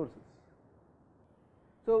or resources.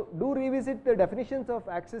 So, do revisit the definitions of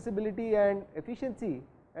accessibility and efficiency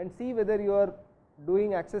and see whether you are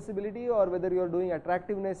doing accessibility or whether you are doing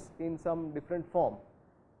attractiveness in some different form.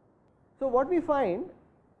 So, what we find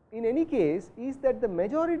in any case is that the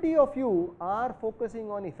majority of you are focusing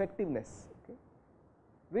on effectiveness, okay,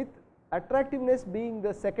 with attractiveness being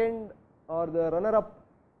the second or the runner up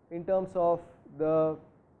in terms of the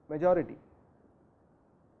majority.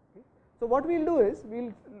 Okay. So, what we will do is we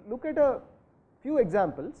will look at a few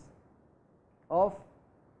examples of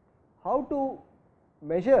how to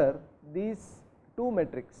measure these two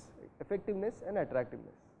metrics, effectiveness and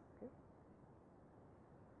attractiveness. Okay.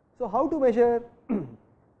 So, how to measure?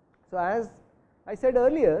 So, as I said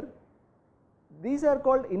earlier, these are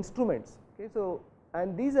called instruments. Okay. So,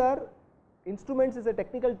 and these are instruments is a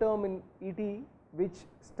technical term in ET which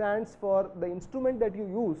stands for the instrument that you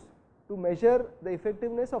use to measure the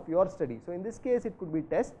effectiveness of your study. So, in this case it could be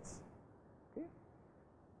tests, okay.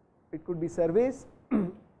 It could be surveys,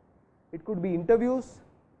 it could be interviews,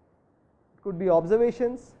 it could be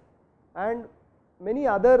observations and many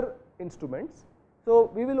other instruments.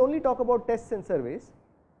 So, we will only talk about tests and surveys.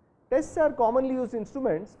 Tests are commonly used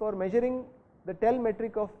instruments for measuring the TEL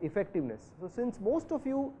metric of effectiveness. So, since most of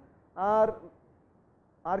you are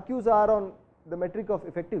RQs are on the metric of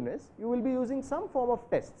effectiveness, you will be using some form of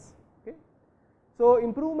tests. Okay. So,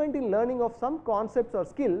 improvement in learning of some concepts or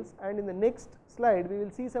skills, and in the next slide we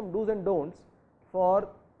will see some do's and don'ts for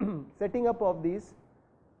setting up of these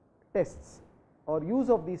tests or use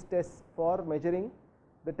of these tests for measuring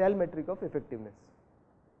the TEL metric of effectiveness.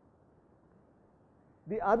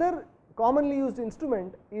 The other commonly used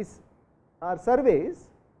instrument are surveys,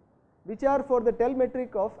 which are for the TEL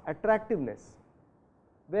metric of attractiveness,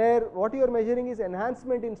 where what you are measuring is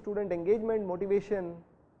enhancement in student engagement, motivation,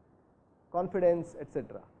 confidence,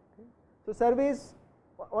 etc. So, surveys,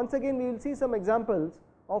 once again we will see some examples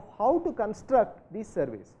of how to construct these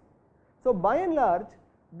surveys. So, by and large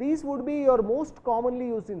these would be your most commonly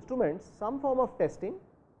used instruments, some form of testing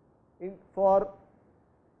for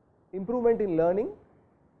improvement in learning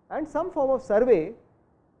and some form of survey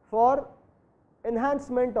for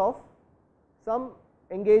enhancement of some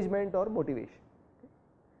engagement or motivation.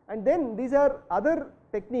 And then these are other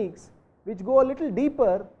techniques which go a little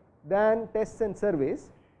deeper than tests and surveys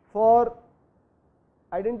for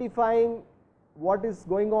identifying what is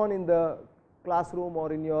going on in the classroom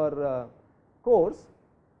or in your course,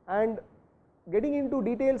 and getting into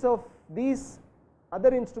details of these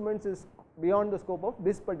other instruments is beyond the scope of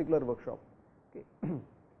this particular workshop. Okay.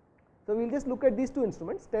 So, we will just look at these two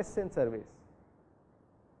instruments, tests and surveys.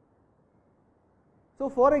 So,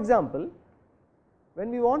 for example, when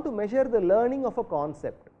we want to measure the learning of a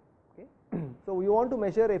concept, okay, so we want to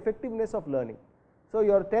measure effectiveness of learning. So,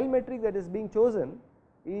 your TEL metric that is being chosen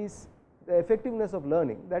is the effectiveness of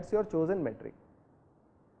learning, that is your chosen metric.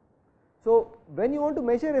 So, when you want to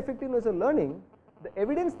measure effectiveness of learning, the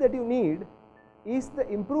evidence that you need is the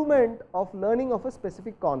improvement of learning of a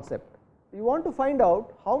specific concept. You want to find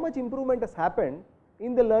out how much improvement has happened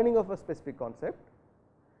in the learning of a specific concept,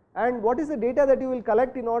 and what is the data that you will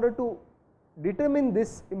collect in order to determine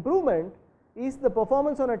this improvement is the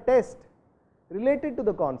performance on a test related to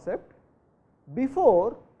the concept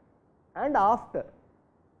before and after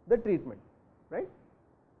the treatment, right.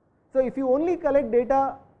 So, if you only collect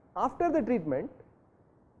data after the treatment,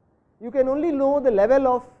 you can only know the level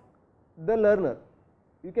of the learner.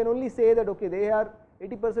 You can only say that okay, they are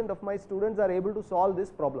 80% of my students are able to solve this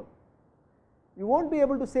problem. You will not be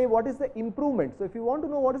able to say what is the improvement. So, if you want to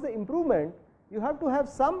know what is the improvement, you have to have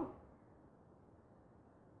some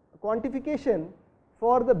quantification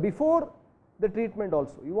for the before the treatment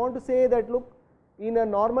also. You want to say that look, in a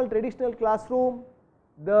normal traditional classroom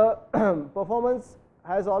the performance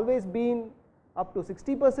has always been up to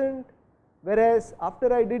 60%, whereas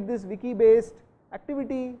after I did this wiki based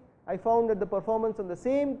activity, I found that the performance on the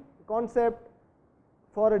same concept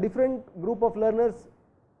for a different group of learners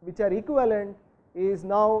which are equivalent is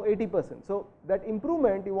now 80%. So, that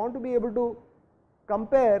improvement you want to be able to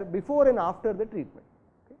compare before and after the treatment,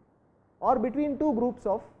 okay, or between two groups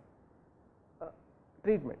of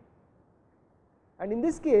treatment. And in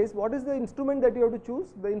this case, what is the instrument that you have to choose?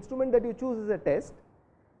 The instrument that you choose is a test,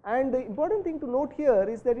 and the important thing to note here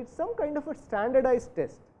is that it is some kind of a standardized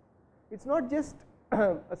test. It is not just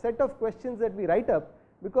a set of questions that we write up,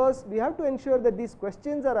 because we have to ensure that these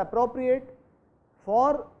questions are appropriate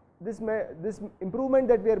for this improvement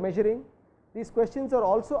that we are measuring. These questions are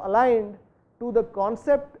also aligned to the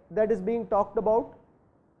concept that is being talked about.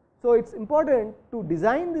 So, it is important to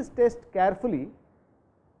design this test carefully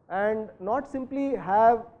and not simply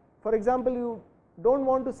have, for example, you do not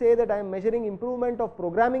want to say that I am measuring improvement of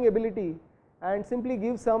programming ability and simply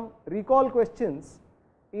give some recall questions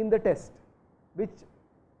in the test,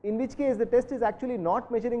 in which case the test is actually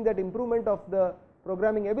not measuring that improvement of the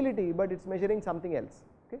programming ability, but it is measuring something else.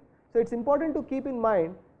 Okay. So, it is important to keep in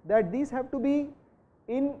mind that these have to be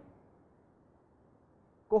in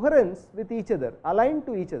coherence with each other, aligned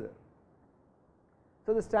to each other.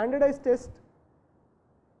 So, the standardized test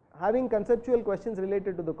having conceptual questions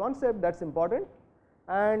related to the concept, that is important,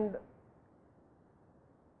 and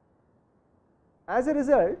as a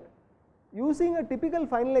result using a typical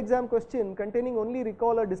final exam question containing only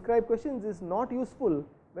recall or describe questions is not useful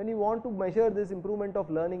when you want to measure this improvement of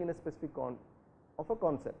learning in a specific concept.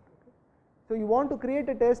 Okay. So, you want to create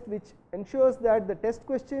a test which ensures that the test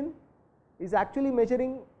question is actually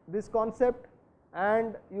measuring this concept,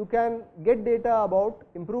 and you can get data about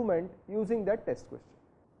improvement using that test question.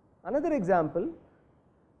 Another example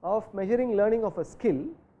of measuring learning of a skill.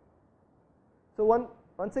 So,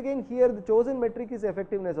 once again here the chosen metric is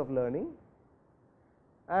effectiveness of learning,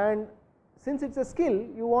 and since it is a skill,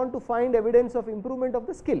 you want to find evidence of improvement of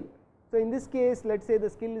the skill. So, in this case let us say the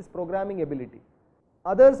skill is programming ability.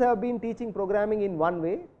 Others have been teaching programming in one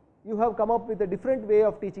way, you have come up with a different way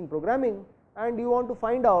of teaching programming, and you want to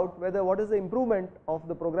find out whether what is the improvement of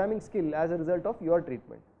the programming skill as a result of your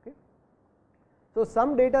treatment. Okay. So,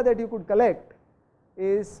 some data that you could collect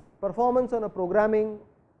is performance on a programming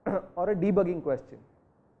or a debugging question.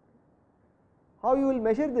 how you will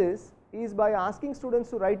measure this is by asking students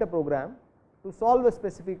to write a program to solve a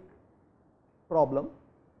specific problem,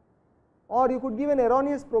 or you could give an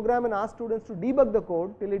erroneous program and ask students to debug the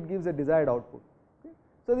code till it gives a desired output. Okay.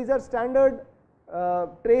 So, these are standard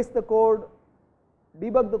trace the code,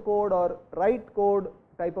 debug the code or write code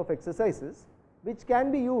type of exercises which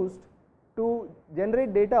can be used to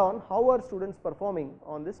generate data on how are students performing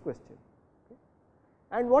on this question. Okay.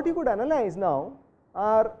 And what you could analyze now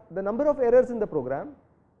are the number of errors in the program,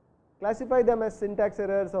 classify them as syntax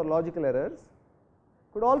errors or logical errors,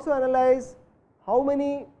 could also analyze how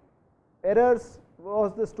many errors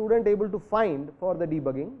was the student able to find for the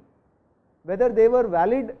debugging, whether they were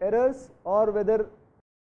valid errors or whether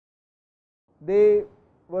they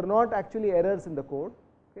were not actually errors in the code.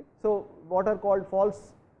 Okay. So, what are called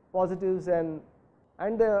false positives, and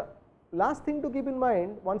the last thing to keep in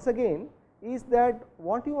mind once again is that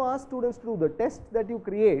what you ask students to do, the test that you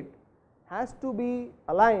create has to be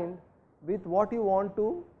aligned with what you want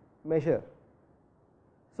to measure.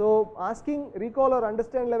 So, asking recall or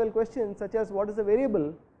understand level questions such as what is a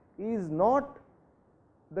variable is not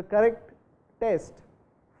the correct test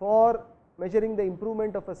for measuring the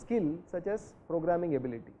improvement of a skill such as programming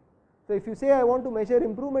ability. So, if you say I want to measure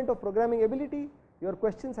improvement of programming ability, your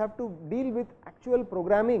questions have to deal with actual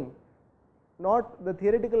programming, not the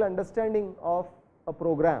theoretical understanding of a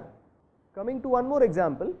program. Coming to one more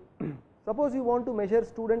example, suppose you want to measure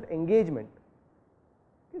student engagement.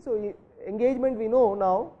 Okay, so, engagement we know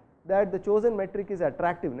now that the chosen metric is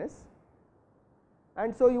attractiveness,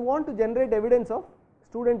 and so you want to generate evidence of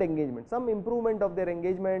student engagement, some improvement of their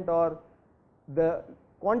engagement or the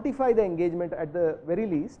quantify the engagement at the very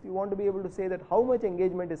least. You want to be able to say that how much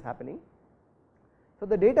engagement is happening. So,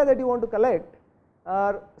 the data that you want to collect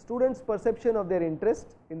are students' perception of their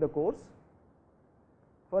interest in the course.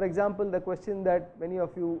 For example, the question that many of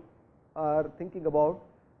you are thinking about,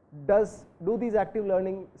 do these active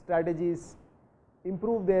learning strategies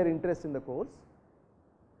improve their interest in the course?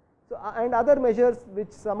 So, and other measures which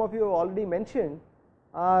some of you have already mentioned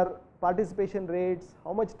are participation rates,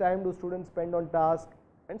 how much time do students spend on task,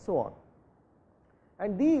 and so on.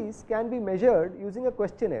 And these can be measured using a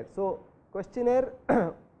questionnaire. So, questionnaire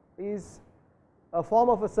is a form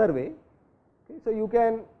of a survey. Okay. So, you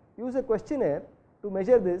can use a questionnaire to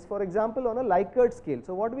measure this, for example, on a Likert scale.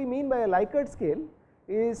 So, what we mean by a Likert scale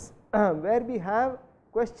is where we have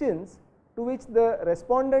questions to which the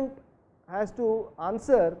respondent has to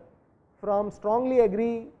answer from strongly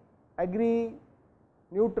agree, agree,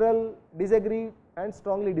 neutral, disagree, and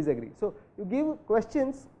strongly disagree. So, you give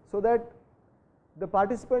questions so that the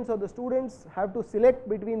participants or the students have to select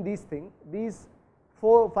between these things, these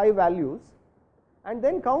 4-5 values, and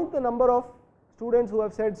then count the number of students who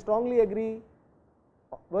have said strongly agree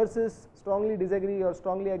versus strongly disagree or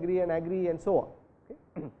strongly agree and so on.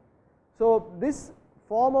 Okay. So, this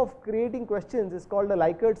form of creating questions is called a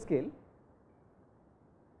Likert scale,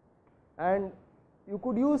 and you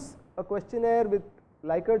could use a questionnaire with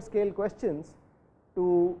Likert scale questions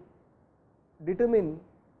to determine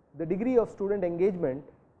the degree of student engagement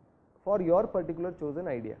for your particular chosen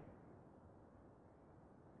idea.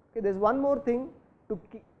 Okay, there is one more thing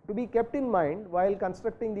to be kept in mind while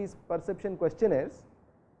constructing these perception questionnaires.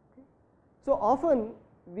 Okay. So, often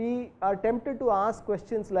we are tempted to ask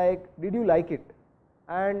questions like did you like it,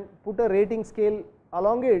 and put a rating scale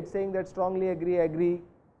along it saying that strongly agree, agree,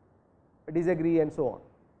 disagree, and so on.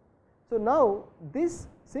 So, now this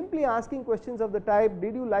simply asking questions of the type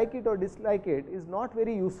did you like it or dislike it is not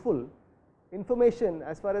very useful information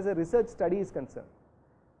as far as a research study is concerned.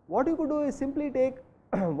 What you could do is simply take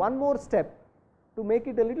one more step to make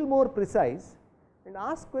it a little more precise and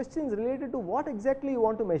ask questions related to what exactly you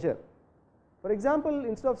want to measure. For example,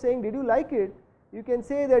 instead of saying did you like it, you can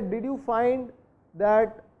say that did you find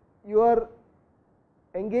that your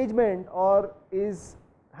engagement or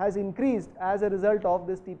has increased as a result of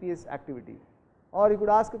this TPS activity, or you could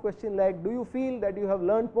ask a question like do you feel that you have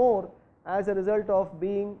learned more as a result of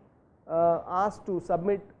being asked to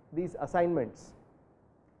submit these assignments.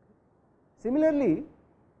 Similarly,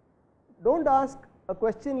 do not ask a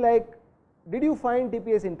question like did you find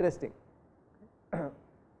TPS interesting.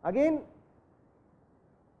 Again,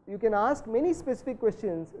 you can ask many specific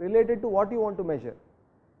questions related to what you want to measure.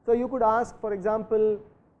 So, you could ask, for example,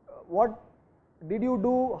 what did you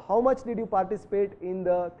do, how much did you participate in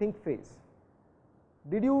the think phase,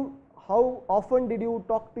 how often did you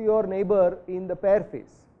talk to your neighbor in the pair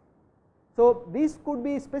phase. So, these could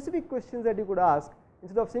be specific questions that you could ask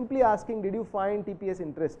instead of simply asking did you find TPS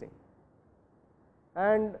interesting.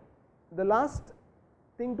 And the last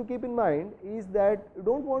thing to keep in mind is that you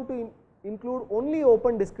do not want to include only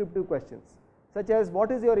open descriptive questions. such as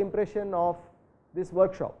what is your impression of this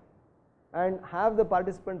workshop, and have the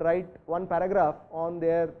participant write one paragraph on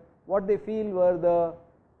their what they feel were the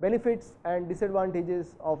benefits and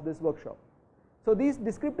disadvantages of this workshop. So these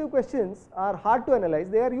descriptive questions are hard to analyze.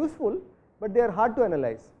 They are useful, but they are hard to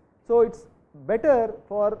analyze. So it's better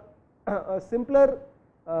for a simpler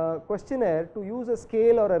questionnaire to use a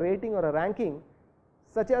scale or a rating or a ranking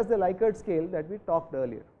such as the Likert scale that we talked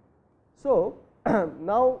earlier. So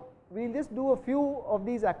now we will just do a few of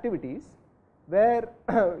these activities where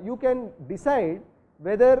you can decide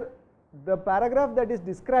whether the paragraph that is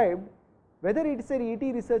described, whether it is an ET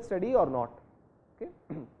research study or not. Okay.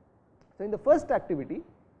 So in the first activity,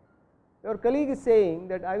 your colleague is saying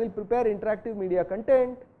that I will prepare interactive media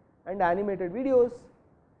content and animated videos.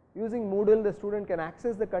 Using Moodle, the student can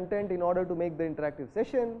access the content in order to make the interactive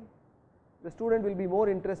session. The student will be more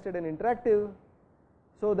interested and interactive,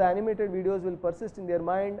 so the animated videos will persist in their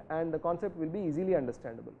mind and the concept will be easily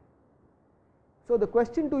understandable. So the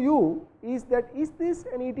question to you is that, is this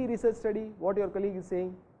an ET research study, what your colleague is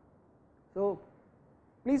saying? So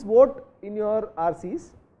please vote in your RCs,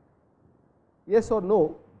 yes or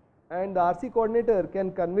no, and the RC coordinator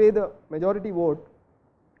can convey the majority vote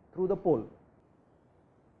through the poll.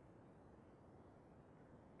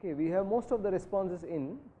 Okay, we have most of the responses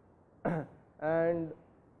in and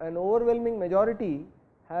an overwhelming majority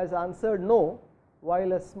has answered no,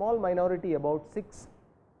 while a small minority, about 6,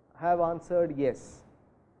 have answered yes.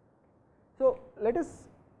 So let us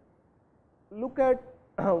look at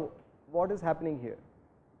what is happening here.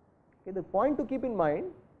 Okay, the point to keep in mind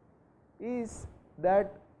is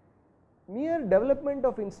that mere development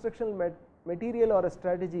of instructional material or a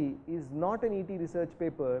strategy is not an ET research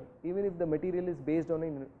paper, even if the material is based on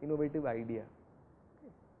an innovative idea.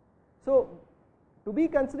 So to be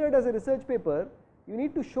considered as a research paper, you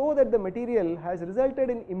need to show that the material has resulted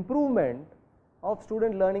in improvement of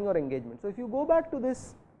student learning or engagement. So if you go back to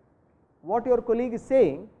this, what your colleague is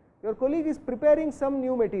saying, your colleague is preparing some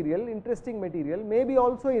new material, interesting material, maybe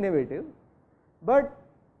also innovative, but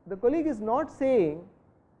the colleague is not saying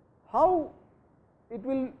how it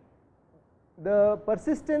will, the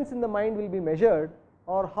persistence in the mind will be measured,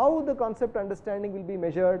 or how the concept understanding will be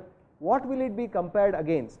measured, what will it be compared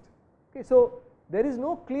against. Okay, so there is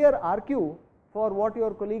no clear RQ for what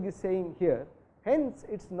your colleague is saying here, hence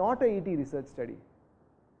it is not a ET research study.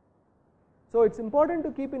 So it is important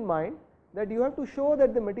to keep in mind that you have to show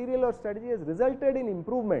that the material or strategy has resulted in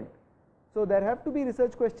improvement. So there have to be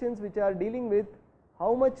research questions which are dealing with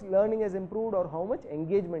how much learning has improved or how much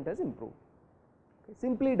engagement has improved. Okay,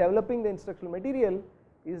 simply developing the instructional material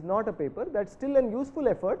is not a paper, that is still an useful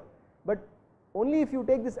effort, but only if you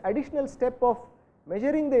take this additional step of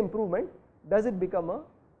measuring the improvement does it become a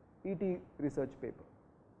ET research paper.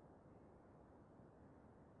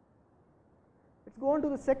 Let us go on to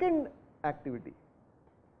the second activity.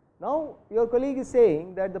 Now your colleague is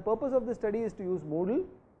saying that the purpose of the study is to use Moodle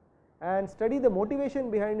and study the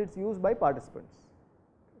motivation behind its use by participants.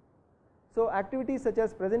 So activities such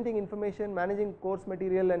as presenting information, managing course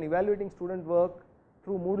material and evaluating student work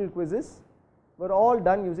through Moodle quizzes were all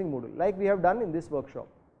done using Moodle, like we have done in this workshop.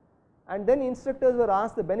 And then instructors were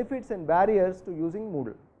asked the benefits and barriers to using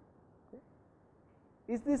Moodle. Okay.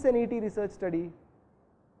 Is this an ET research study?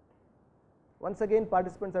 Once again,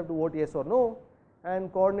 participants have to vote yes or no,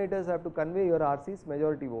 and coordinators have to convey your RC's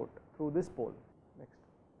majority vote through this poll. Next.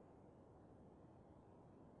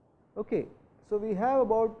 Okay, so we have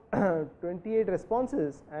about 28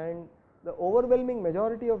 responses, and the overwhelming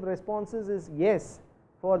majority of responses is yes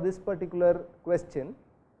for this particular question.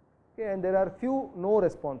 Okay, and there are few no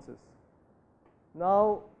responses.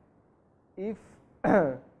 Now if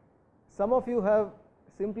some of you have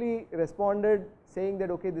simply responded saying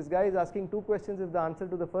that okay, this guy is asking 2 questions, if the answer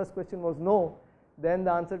to the first question was no, then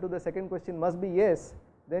the answer to the second question must be yes,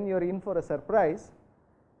 then you are in for a surprise.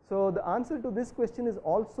 So the answer to this question is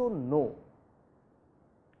also no.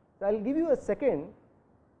 So I will give you a second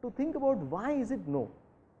to think about why is it no.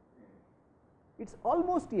 It is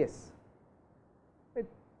almost yes.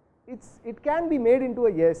 It can be made into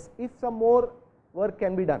a yes if some more work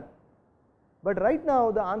can be done, but right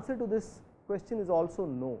now the answer to this question is also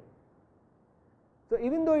no. So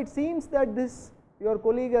even though it seems that this your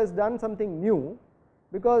colleague has done something new,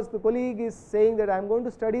 because the colleague is saying that I am going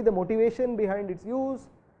to study the motivation behind its use,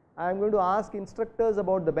 I am going to ask instructors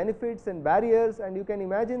about the benefits and barriers, and you can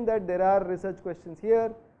imagine that there are research questions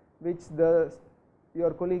here which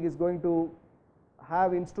your colleague is going to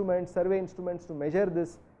have instruments, survey instruments to measure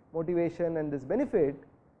this motivation and this benefit.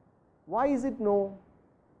 Why is it no?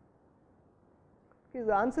 Okay,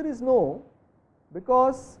 the answer is no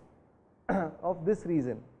because of this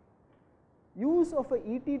reason. use of a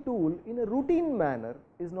ET tool in a routine manner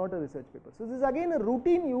is not a research paper. So, this is again a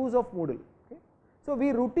routine use of Moodle. Okay. So, we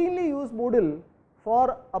routinely use Moodle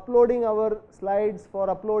for uploading our slides, for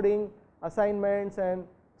uploading assignments, and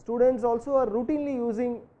students also are routinely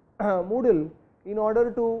using Moodle in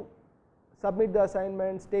order to submit the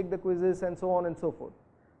assignments, take the quizzes, and so on and so forth.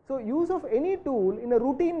 So, use of any tool in a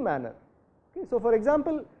routine manner. Okay. So, for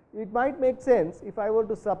example, it might make sense if I were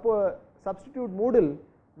to substitute Moodle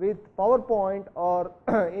with PowerPoint or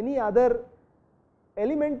any other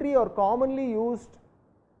elementary or commonly used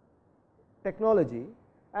technology,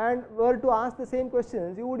 and were to ask the same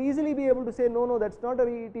questions, you would easily be able to say no, that is not a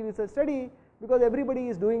ET research study, because everybody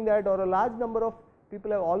is doing that, or a large number of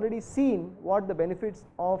people have already seen what the benefits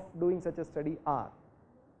of doing such a study are.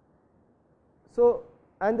 So,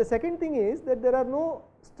 and the second thing is that there are no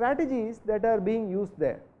strategies that are being used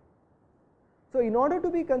there. So, in order to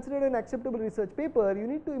be considered an acceptable research paper, you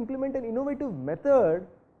need to implement an innovative method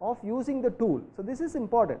of using the tool. So, this is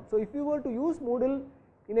important. So, if you were to use Moodle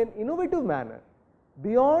in an innovative manner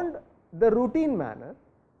beyond the routine manner,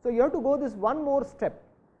 so you have to go this one more step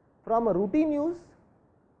from a routine use,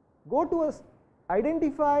 go to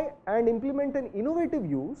identify and implement an innovative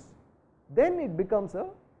use, then it becomes a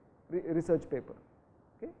research paper,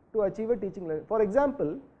 okay, to achieve a teaching learning. For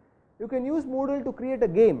example, you can use Moodle to create a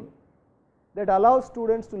game that allows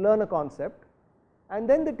students to learn a concept, and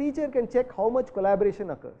then the teacher can check how much collaboration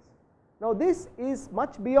occurs. Now, this is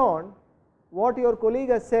much beyond what your colleague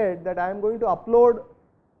has said, that I am going to upload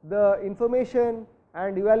the information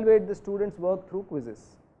and evaluate the students' work through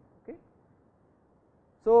quizzes. Okay.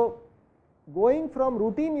 So, going from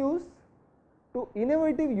routine use to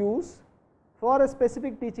innovative use for a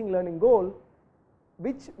specific teaching learning goal,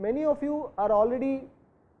 which many of you are already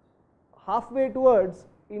halfway towards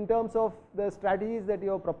in terms of the strategies that you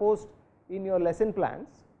have proposed in your lesson plans,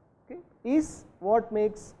 okay, is what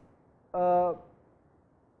makes a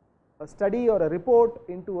study or a report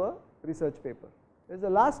into a research paper. There is the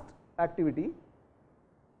last activity.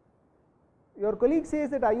 Your colleague says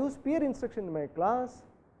that I use peer instruction in my class,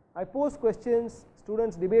 I posed questions,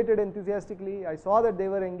 students debated enthusiastically, I saw that they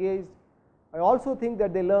were engaged, I also think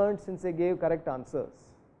that they learned since they gave correct answers.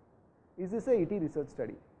 Is this a ET research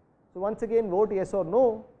study? So, once again vote yes or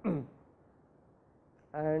no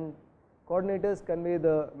and coordinators convey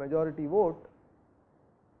the majority vote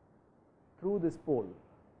through this poll.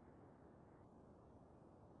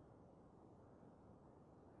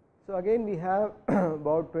 So, again we have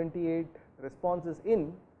about 28 responses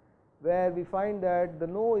in, where we find that the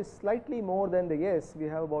no is slightly more than the yes. We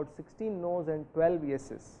have about 16 no's and 12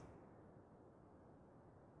 yeses.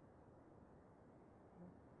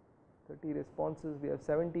 30 responses, we have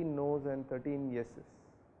 17 no's and 13 yeses.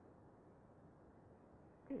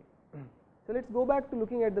 Okay. So, let us go back to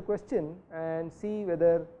looking at the question and see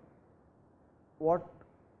whether what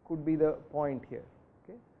could be the point here.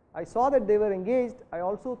 Okay. I saw that they were engaged, I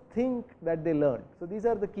also think that they learned. So, these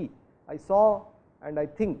are the key, I saw and I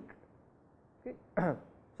think. Okay.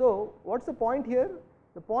 So, what is the point here?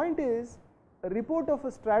 The point is, a report of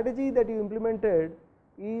a strategy that you implemented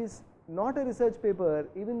is not a research paper,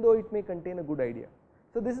 even though it may contain a good idea.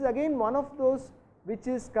 So, this is again one of those which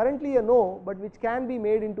is currently a no, but which can be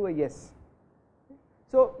made into a yes.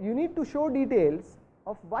 So, you need to show details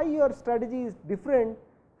of why your strategy is different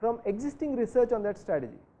from existing research on that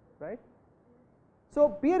strategy, right. So,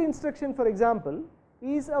 peer instruction, for example,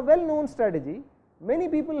 is a well known strategy. Many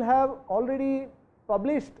people have already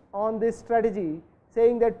published on this strategy,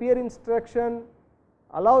 saying that peer instruction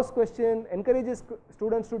allows question, encourages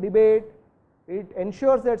students to debate, it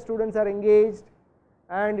ensures that students are engaged,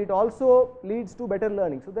 and it also leads to better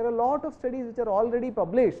learning. So, there are a lot of studies which are already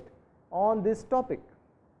published on this topic.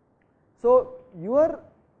 So, your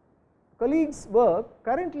colleague's work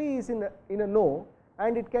currently is in a no,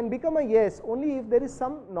 and it can become a yes only if there is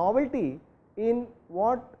some novelty in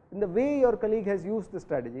the way your colleague has used the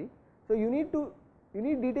strategy. So, you need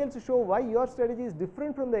details to show why your strategy is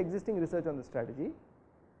different from the existing research on the strategy,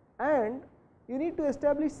 and you need to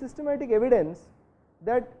establish systematic evidence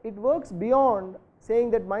that it works beyond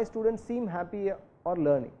saying that my students seem happy or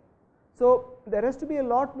learning. So, there has to be a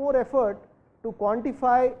lot more effort to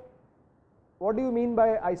quantify what do you mean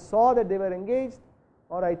by I saw that they were engaged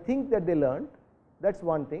or I think that they learned, that is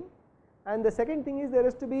one thing. And the second thing is, there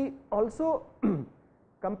has to be also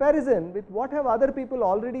comparison with what have other people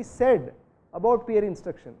already said about peer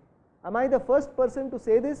instruction. Am I the first person to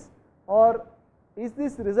say this, or is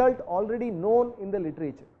this result already known in the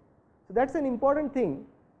literature? So, that is an important thing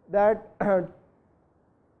that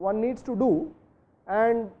one needs to do,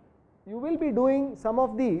 and you will be doing some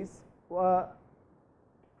of these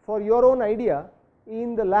for for your own idea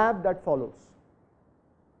in the lab that follows.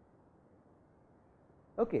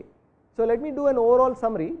 Okay. So, let me do an overall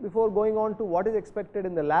summary before going on to what is expected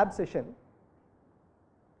in the lab session.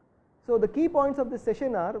 So, the key points of this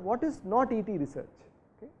session are: what is not ET research?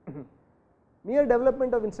 Okay. Mere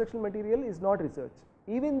development of instructional material is not research,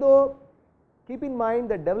 even though keep in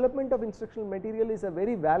mind that development of instructional material is a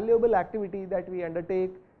very valuable activity that we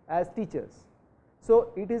undertake as teachers. So,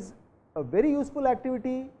 it is a very useful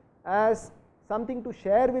activity as something to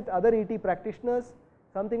share with other ET practitioners,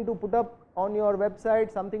 something to put up on your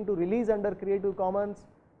website, something to release under Creative Commons,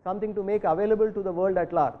 something to make available to the world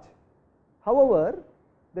at large. However,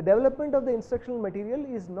 the development of the instructional material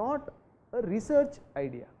is not a research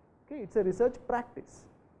idea, okay, it is a research practice.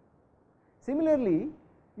 Similarly,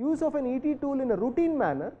 use of an ET tool in a routine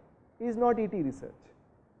manner is not ET research.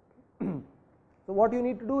 So, what you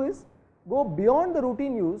need to do is go beyond the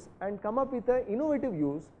routine use and come up with an innovative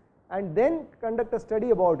use and then conduct a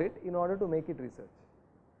study about it in order to make it research.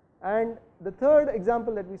 And the third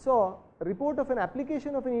example that we saw, a report of an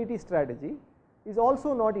application of an ET strategy is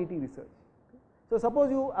also not ET research. So, suppose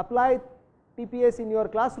you apply TPS in your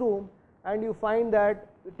classroom and you find that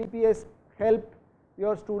TPS helped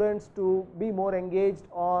your students to be more engaged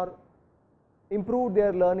or improve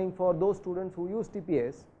their learning for those students who use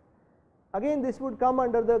TPS. Again, this would come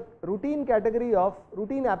under the routine category of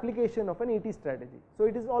routine application of an ET strategy. So,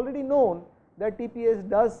 it is already known that TPS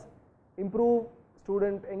does improve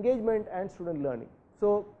student engagement and student learning.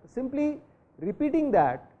 So, simply repeating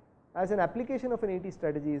that as an application of an ET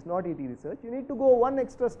strategy is not ET research. You need to go one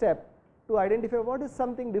extra step to identify what is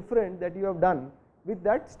something different that you have done with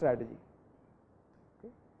that strategy.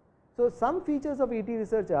 Okay. So, some features of ET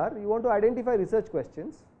research are: you want to identify research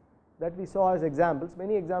questions that we saw as examples,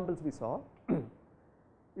 many examples we saw.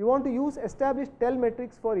 You want to use established TEL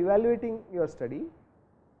metrics for evaluating your study,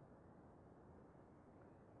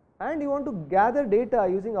 and you want to gather data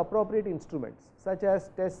using appropriate instruments such as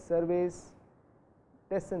tests, surveys.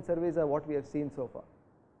 Tests and surveys are what we have seen so far.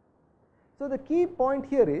 So, the key point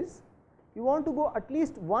here is you want to go at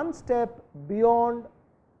least one step beyond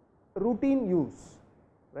routine use,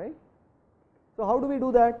 right. So, how do we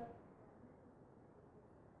do that?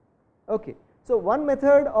 Okay. So, one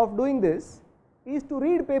method of doing this is to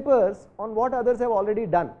read papers on what others have already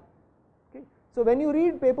done. Okay. So, when you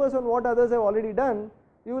read papers on what others have already done,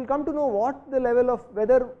 you will come to know what the level of,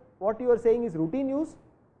 whether what you are saying is routine use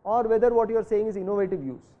or whether what you are saying is innovative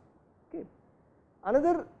use. Okay.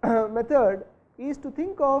 Another method is to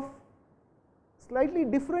think of slightly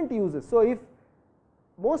different uses. So, if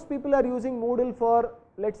most people are using Moodle for,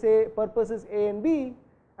 let us say, purposes A and B,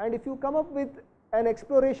 and if you come up with an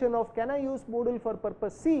exploration of can I use Moodle for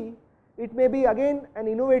purpose C, it may be again an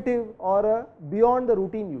innovative or a beyond the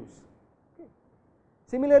routine use. Okay.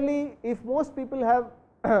 Similarly, if most people have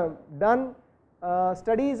done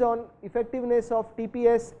studies on effectiveness of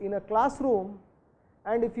TPS in a classroom,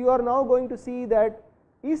 and if you are now going to see that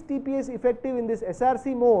is TPS effective in this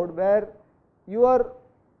SRC mode where you are,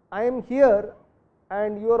 I am here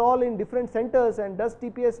and you are all in different centers, and does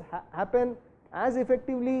TPS happen as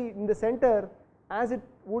effectively in the center as it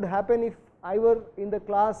would happen if I were in the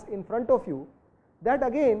class in front of you, that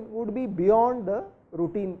again would be beyond the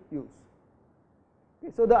routine use.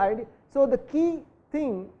 Okay. So, the idea, so the key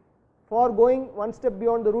thing for going one step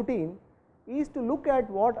beyond the routine is to look at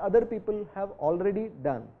what other people have already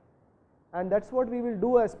done, and that is what we will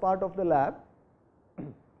do as part of the lab.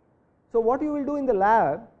 So, what you will do in the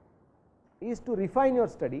lab is to refine your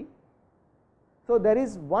study. So, there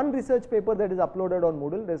is one research paper that is uploaded on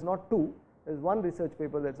Moodle, there is not two, there is one research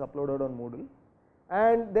paper that is uploaded on Moodle,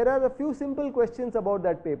 and there are a few simple questions about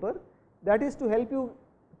that paper that is to help you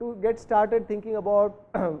to get started thinking about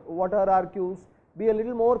what are RQs, be a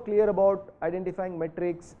little more clear about identifying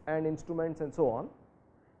metrics and instruments and so on.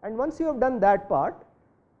 And once you have done that part,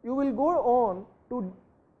 you will go on to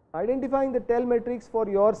identifying the TEL metrics for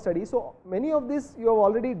your study. So, many of this you have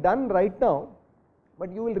already done right now,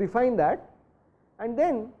 but you will refine that, and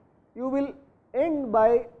then you will end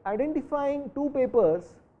by identifying two papers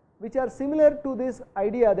which are similar to this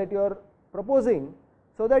idea that you are proposing,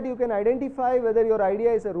 so that you can identify whether your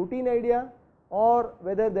idea is a routine idea or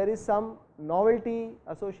whether there is some novelty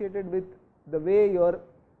associated with the way you are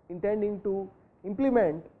intending to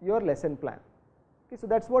implement your lesson plan. Okay, so,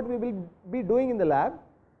 that is what we will be doing in the lab,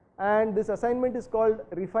 and this assignment is called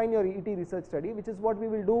refine your ET research study, which is what we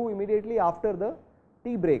will do immediately after the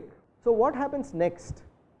tea break. So, what happens next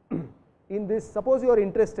in this? Suppose you are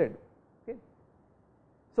interested. Okay.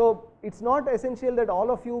 So, it is not essential that all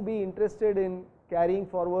of you be interested in carrying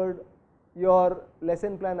forward your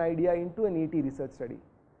lesson plan idea into an ET research study.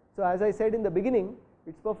 So, as I said in the beginning,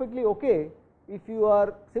 it is perfectly okay if you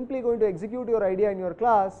are simply going to execute your idea in your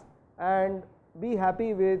class and be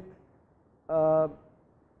happy with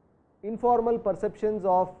informal perceptions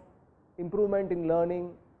of improvement in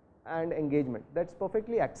learning and engagement. That is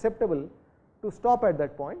perfectly acceptable to stop at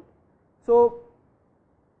that point. So,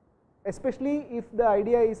 especially if the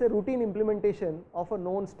idea is a routine implementation of a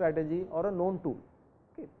known strategy or a known tool.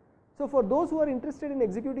 Okay. So, for those who are interested in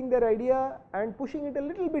executing their idea and pushing it a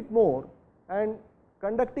little bit more and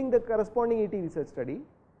conducting the corresponding ET research study,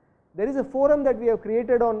 there is a forum that we have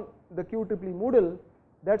created on the QEEE Moodle,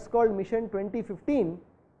 that is called Mission 2015,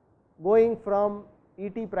 going from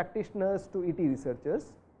ET practitioners to ET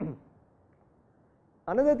researchers.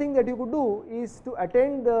 Another thing that you could do is to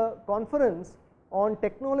attend the conference on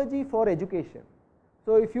technology for education.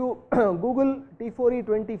 So, if you Google T4E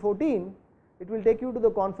 2014, it will take you to the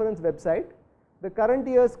conference website. The current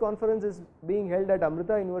year's conference is being held at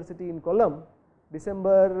Amrita University in Kollam,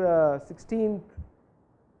 December 16th,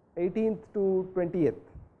 18th to 20th,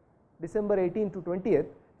 December 18th to 20th.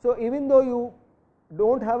 So, even though you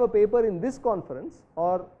do not have a paper in this conference,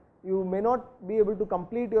 or you may not be able to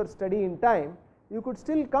complete your study in time, you could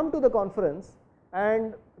still come to the conference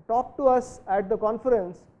and talk to us at the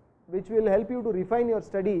conference, which will help you to refine your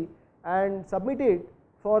study and submit it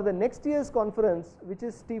for the next year's conference, which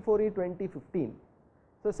is T4E 2015.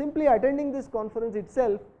 So, simply attending this conference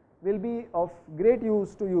itself will be of great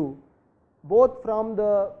use to you, both from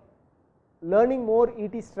the learning more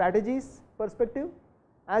ET strategies perspective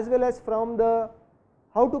as well as from the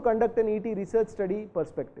how to conduct an ET research study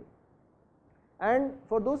perspective. And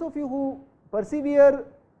for those of you who persevere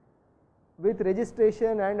with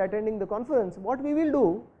registration and attending the conference, what we will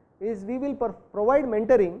do is we will provide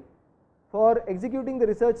mentoring for executing the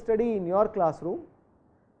research study in your classroom.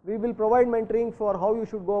 We will provide mentoring for how you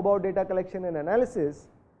should go about data collection and analysis,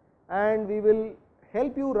 and we will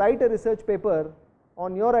help you write a research paper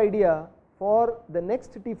on your idea for the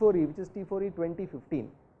next T4E, which is T4E 2015.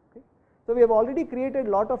 Okay. So, we have already created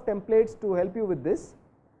lot of templates to help you with this.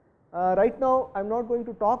 Right now, I am not going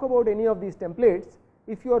to talk about any of these templates.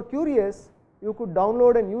 If you are curious, you could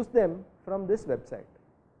download and use them from this website.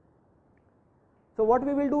 So, what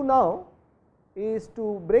we will do now is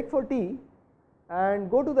to break for tea and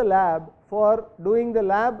go to the lab for doing the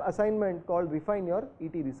lab assignment called Refine Your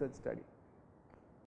ET Research Study.